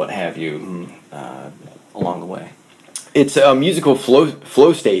dynamically, what have you, along the way. It's a musical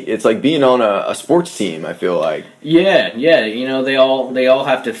flow state. It's like being on a sports team, I feel like. Yeah, you know, they all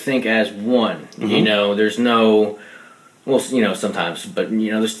have to think as one. Mm-hmm. You know, there's no, well, you know, sometimes, but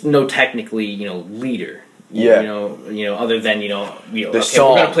you know, there's no technically, you know, leader. Yeah. You know, other than the okay,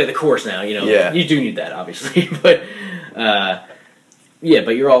 song. we're gonna play the chorus now. You know, yeah. You do need that, obviously, but yeah,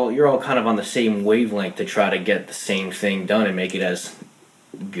 but you're all kind of on the same wavelength to try to get the same thing done and make it as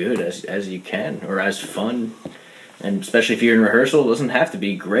good as you can, or as fun. And especially if you're in rehearsal, it doesn't have to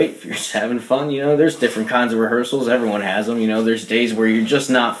be great. If you're just having fun, you know, there's different kinds of rehearsals. Everyone has them. You know, there's days where you're just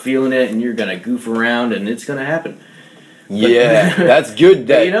not feeling it and you're going to goof around and it's going to happen. Yeah, that's good.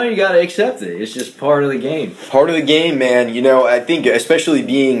 But, you know, you gotta accept it. It's just part of the game. Part of the game, man. You know, I think especially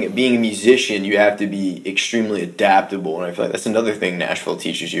being a musician, you have to be extremely adaptable, and I feel like that's another thing Nashville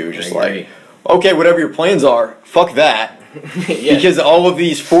teaches you. Just like, okay, whatever your plans are, fuck that. Yeah. Because all of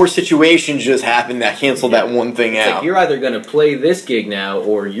these 4 situations just happened that canceled that one thing It's out. like you're either going to play this gig now,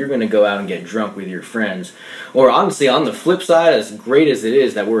 or you're going to go out and get drunk with your friends. Or honestly, on the flip side, as great as it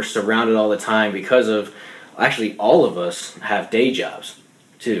is that we're surrounded all the time because of, actually all of us have day jobs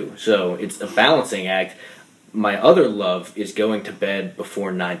too. So it's a balancing act. My other love is going to bed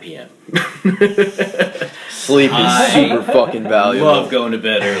before 9 p.m. Sleep is super fucking valuable. Love going to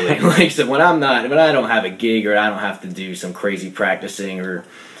bed early. Like, so when I don't have a gig, or I don't have to do some crazy practicing, or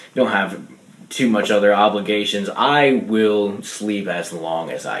don't have too much other obligations, I will sleep as long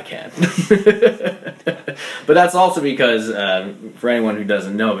as I can. But that's also because, for anyone who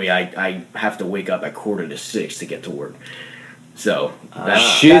doesn't know me, I have to wake up at 5:45 to get to work. So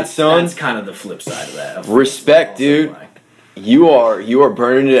that's kind of the flip side of that. Respect, dude. You are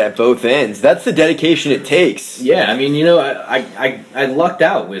burning it at both ends. That's the dedication it takes. Yeah, I mean, you know, I lucked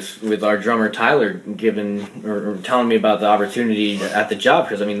out with our drummer Tyler giving or telling me about the opportunity at the job,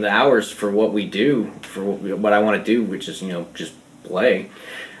 because I mean the hours for what we do, for what I want to do, which is, you know, just play,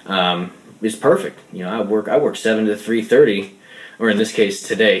 is perfect. You know, I work 7 to 3:30. Or in this case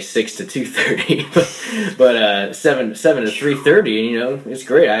today, 6 to 2:30, but 7 to 3:30, and you know, it's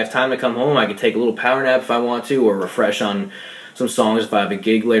great. I have time to come home. I can take a little power nap if I want to, or refresh on some songs if I have a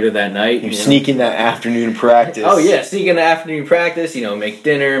gig later that night. You sneak in that afternoon practice. Oh yeah, sneak in the afternoon practice. You know, make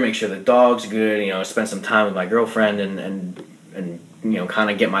dinner, make sure the dog's good. You know, spend some time with my girlfriend, and you know,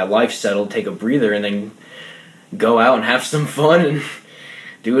 kind of get my life settled, take a breather, and then go out and have some fun and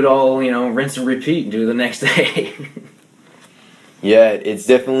do it all. You know, rinse and repeat, and do it the next day. Yeah, it's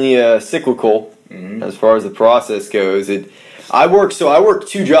definitely cyclical as far as the process goes. I work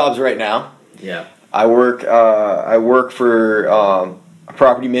 2 jobs right now. Yeah. I work for a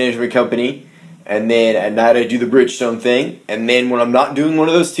property management company, and then at night I do the Bridgestone thing. And then when I'm not doing one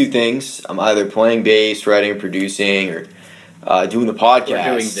of those 2 things, I'm either playing bass, writing, producing, or doing the podcast.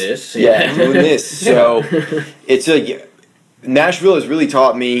 Or doing this. Yeah, doing this. So it's Nashville has really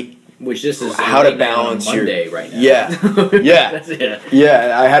taught me. Which this is how to balance on Monday right now. Yeah.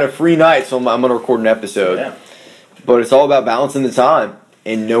 Yeah, I had a free night, so I'm going to record an episode. Yeah. But it's all about balancing the time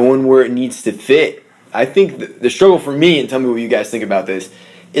and knowing where it needs to fit. I think the struggle for me, and tell me what you guys think about this,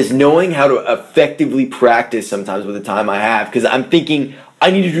 is knowing how to effectively practice sometimes with the time I have. Because I'm thinking, I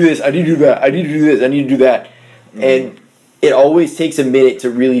need to do this, I need to do that, I need to do this, I need to do that. And it always takes a minute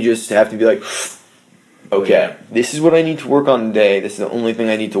to really just have to be like, okay, this is what I need to work on today. This is the only thing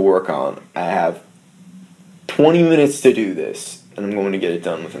I need to work on. I have 20 minutes to do this, and I'm going to get it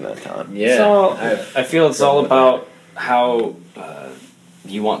done within that time. Yeah. So I feel it's all about how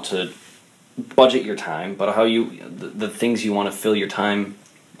you want to budget your time, but how the things you want to fill your time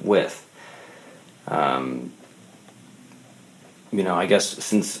with. You know, I guess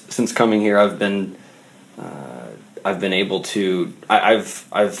since coming here, I've been able to.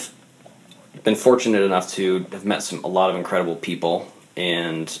 I've been fortunate enough to have met a lot of incredible people,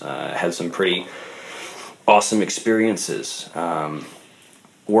 and had some pretty awesome experiences.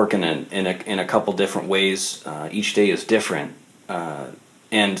 Working in a couple different ways. Each day is different,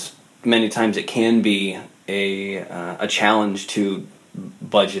 and many times it can be a challenge to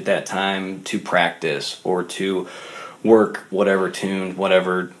budget that time to practice or to work whatever tune,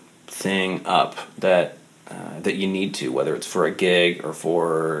 whatever thing up that you need to, whether it's for a gig or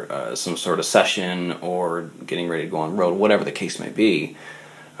for some sort of session or getting ready to go on the road, whatever the case may be.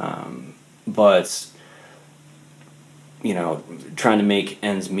 But, you know, trying to make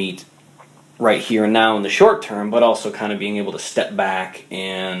ends meet right here and now in the short term, but also kind of being able to step back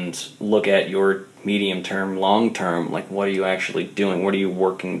and look at your medium term, long term, like what are you actually doing? What are you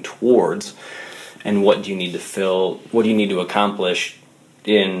working towards? And what do you need to fill? What do you need to accomplish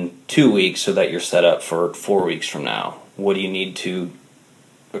in 2 weeks so that you're set up for 4 weeks from now? What do you need to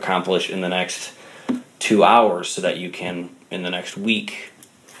accomplish in the next 2 hours so that you can, in the next week,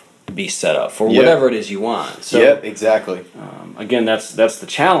 be set up for whatever it is you want? So, yep, exactly. Again, that's the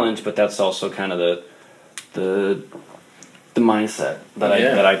challenge, but that's also kind of the mindset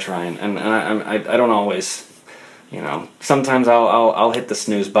that I try and I don't always, you know, sometimes I'll hit the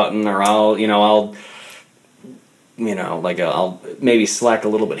snooze button, or I'll maybe slack a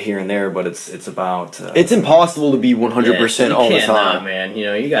little bit here and there, but it's about it's impossible to be 100% all the time. Man. You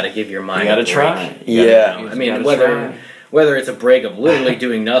know, you got to give your mind. You got to try. I mean, whether it's a break of literally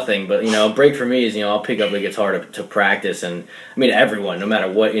doing nothing, but a break for me is I'll pick up the guitar to practice, and I mean everyone, no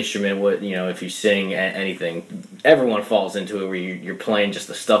matter what instrument, what if you sing anything, everyone falls into it where you're playing just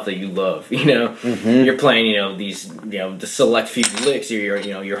the stuff that you love. You're playing these the select few licks, or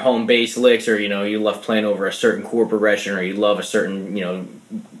your home bass licks, or you love playing over a certain chord progression, or you love a certain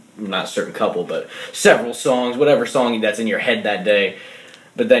not a certain couple, but several songs, whatever song that's in your head that day.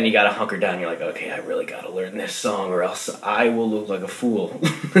 But then you gotta hunker down. You're like, okay, I really gotta learn this song, or else I will look like a fool.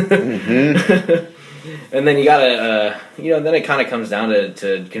 And then you gotta, then it kind of comes down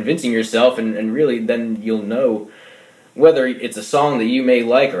to convincing yourself, and really, then you'll know whether it's a song that you may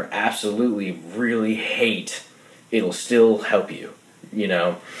like or absolutely really hate. It'll still help you.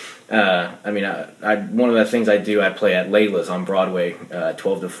 I mean, one of the things I do, I play at Layla's on Broadway,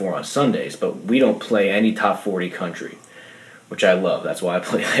 12 to 4 on Sundays, but we don't play any top 40 country, which I love. That's why I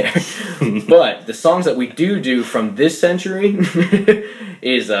play there. But the songs that we do from this century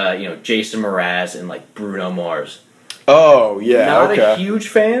is, Jason Mraz and, like, Bruno Mars. Oh, yeah, Not okay. a huge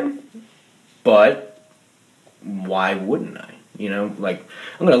fan, but why wouldn't I? I'm going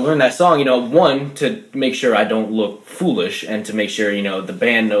to learn that song, one, to make sure I don't look foolish, and to make sure, the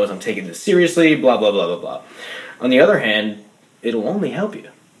band knows I'm taking this seriously, blah, blah, blah, blah, blah. On the other hand, it'll only help you.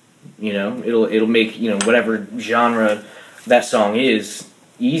 It'll make, whatever genre that song is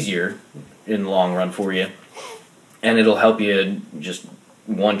easier in the long run for you. And it'll help you just,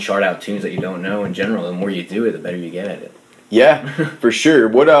 one, chart out tunes that you don't know in general. The more you do it, the better you get at it. Yeah, for sure.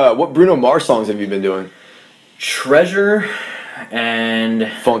 What Bruno Mars songs have you been doing? Treasure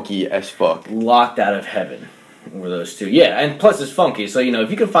and Funky as fuck. Locked Out of Heaven were those two. Yeah, and plus it's funky. So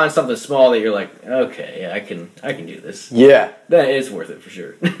if you can find something small that you're like, okay, yeah, I can do this. Yeah, then it's worth it for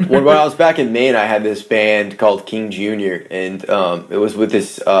sure. when I was back in Maine, I had this band called King Jr. and it was with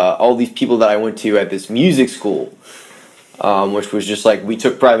this all these people that I went to at this music school, which was just like we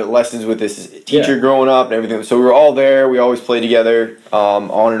took private lessons with this teacher growing up and everything. So we were all there. We always played together,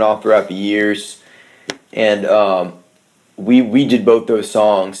 on and off throughout the years, and. We did both those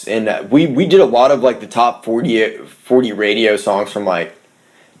songs, and we did a lot of like the top 40 radio songs from like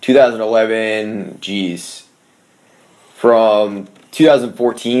 2011, from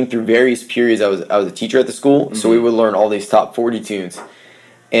 2014 through various periods. I was a teacher at the school, so we would learn all these top 40 tunes,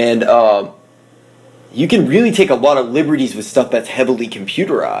 and you can really take a lot of liberties with stuff that's heavily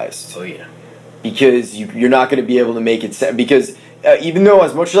computerized. Oh yeah, because you're not going to be able to make it sound, because even though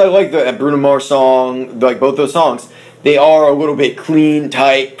as much as I like the Bruno Mars song, like both those songs, they are a little bit clean,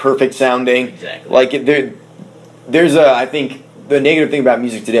 tight, perfect sounding. Exactly. Like there's I think the negative thing about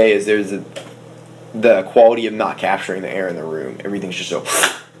music today is the quality of not capturing the air in the room. Everything's just so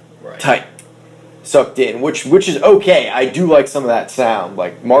tight, sucked in, which is okay. I do like some of that sound.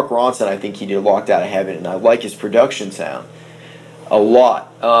 Like Mark Ronson, I think he did Locked Out of Heaven, and I like his production sound a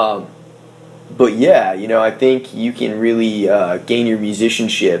lot. But yeah, I think you can really gain your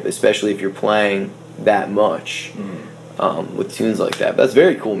musicianship, especially if you're playing that much. With tunes like that. That's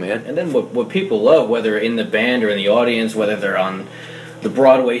very cool, man. And then what people love, whether in the band or in the audience, whether they're on the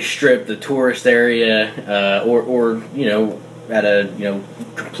Broadway strip, the tourist area, or at a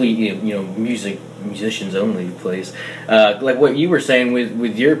complete musicians only place, like what you were saying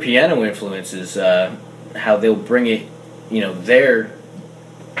with your piano influences, how they'll bring it, their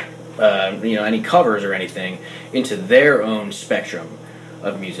any covers or anything into their own spectrum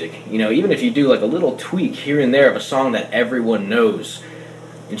of music. Even if you do like a little tweak here and there of a song that everyone knows,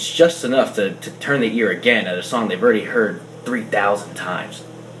 it's just enough to turn the ear again at a song they've already heard 3,000 times,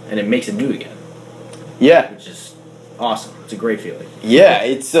 and it makes it new again. Yeah, which is awesome. It's a great feeling. Yeah,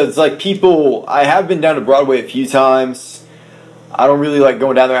 it's like people. I have been down to Broadway a few times. I don't really like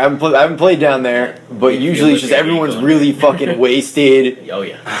going down there. I haven't played down there, but usually it's just everyone's really fucking wasted. Oh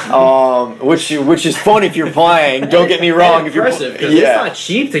yeah. Which is fun if you're playing. Don't get me wrong. If you're impressive, because it's not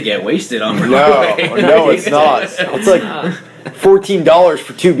cheap to get wasted on Broadway. No, it's not. It's like $14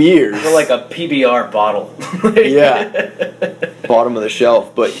 for 2 beers. For like a PBR bottle. Yeah. Bottom of the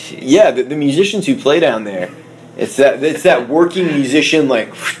shelf. But yeah, the musicians who play down there, it's that working musician,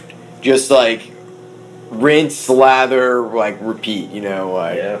 like just like rinse, slather, like repeat,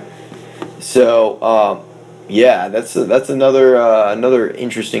 like. Yeah. So, yeah, that's another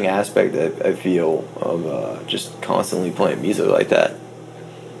interesting aspect that I feel of just constantly playing music like that.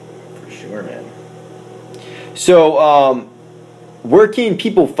 For sure, man. So, where can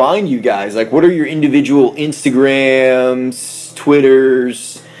people find you guys? Like, what are your individual Instagrams,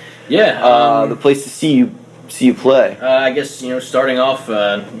 Twitters? Yeah. The place to see you play. I guess starting off,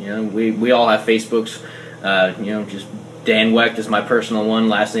 we all have Facebooks. Just Dan Wecht is my personal one.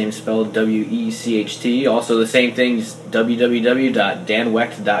 Last name spelled W-E-C-H-T. Also the same thing, just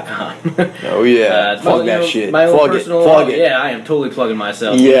www.danwecht.com. Oh yeah, plug that shit. My own Plug personal, it. Plug it. Yeah, I am totally plugging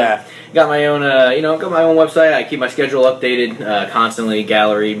myself. Yeah. Got my own, got my own website. I keep my schedule updated constantly.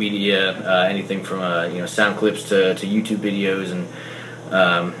 Gallery, media, anything from sound clips to YouTube videos, and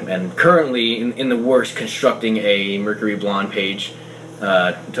currently in the works constructing a Mercury Blonde page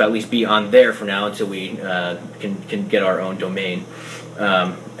to at least be on there for now until we can get our own domain.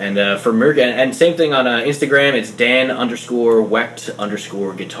 For Mercury, and same thing on Instagram. It's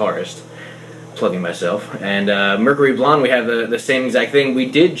Dan_Wecht_guitarist. Plugging myself. And Mercury Blonde, we have the same exact thing. We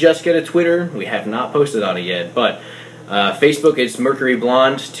did just get a Twitter. We have not posted on it yet, but Facebook, it's Mercury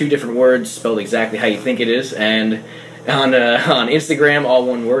Blonde, 2 different words spelled exactly how you think it is. And on Instagram, all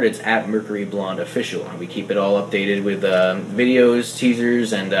one word, it's at Mercury Blonde Official. We keep it all updated with videos,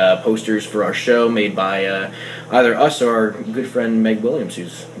 teasers, and posters for our show made by either us or our good friend Meg Williams,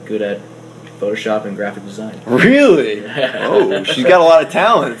 who's good at Photoshop and graphic design. Really? Oh, she's got a lot of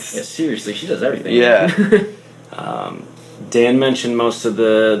talents. Yeah, seriously, she does everything. Yeah. Dan mentioned most of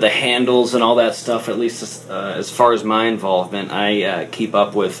the handles and all that stuff, at least as far as my involvement. I keep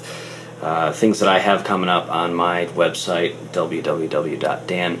up with things that I have coming up on my website,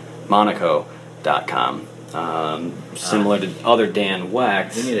 www.danmonaco.com. Similar to other Dan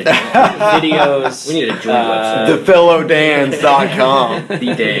Wecht We need a videos. We need a joint website. Thefellowdans.com.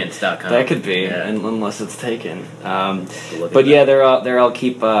 TheDance.com. That could be, Yeah. unless it's taken. Look But at yeah, there I'll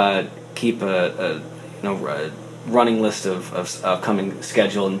keep a running list of upcoming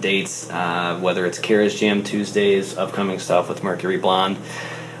schedule and dates. Whether it's Kara's Jam Tuesdays, upcoming stuff with Mercury Blonde,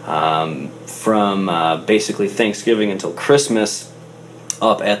 from basically Thanksgiving until Christmas.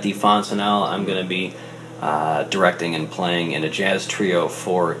 Up at the Fontanelle, I'm going to be directing and playing in a jazz trio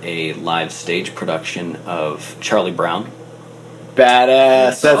for a live stage production of Charlie Brown.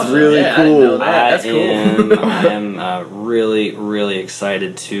 Badass. That's awesome. really Yeah, I didn't know cool. that. That's cool. I am really, really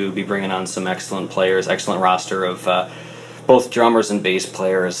excited to be bringing on some excellent players, excellent roster of both drummers and bass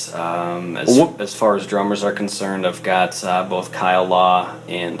players. As far as drummers are concerned, I've got both Kyle Law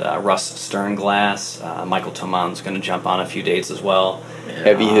and Russ Sternglass. Michael Toman's going to jump on a few dates as well.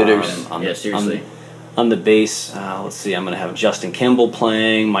 Heavy hitters. Seriously. On the bass, let's see, I'm going to have Justin Kimball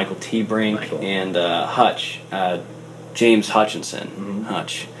playing, Michael T. Brink, and Hutch, James Hutchinson,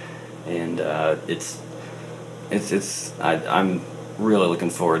 Hutch. And I'm really looking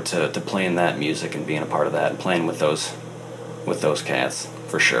forward to playing that music and being a part of that and playing with those cats,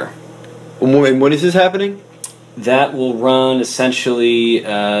 for sure. And when is this happening? That will run essentially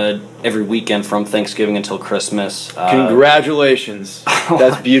every weekend from Thanksgiving until Christmas. Congratulations.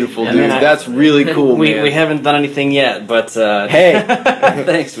 That's beautiful, Yeah, dude. man, That's really cool, man. We haven't done anything yet, but Hey.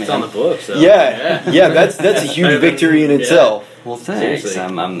 thanks, man. It's on the books. So. Yeah, that's a huge victory in itself. Well, thanks. Seriously.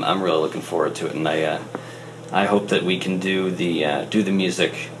 I'm really looking forward to it, and I hope that we can do the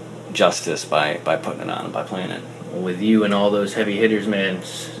music justice by putting it on and by playing it. Well, with you and all those heavy hitters, man,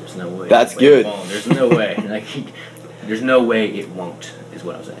 there's no way. That's it good. won't. There's no way. There's no way it won't, is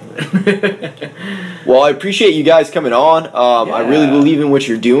what I'm saying. Well, I appreciate you guys coming on. I really Yeah. believe in what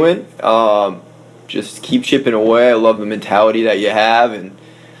you're doing. Just keep chipping away. I love the mentality that you have and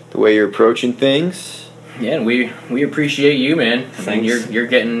the way you're approaching things. Yeah, and we appreciate you, man. I mean, Thanks. you're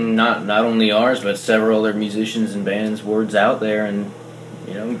getting not only ours, but several other musicians and bands' words out there, and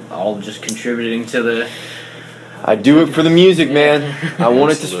all just contributing to the. I do it for the music, man. I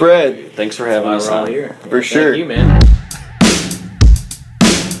want it to Absolutely. spread. Thanks for having That's us why we're all on. here. For sure. Thank you, man.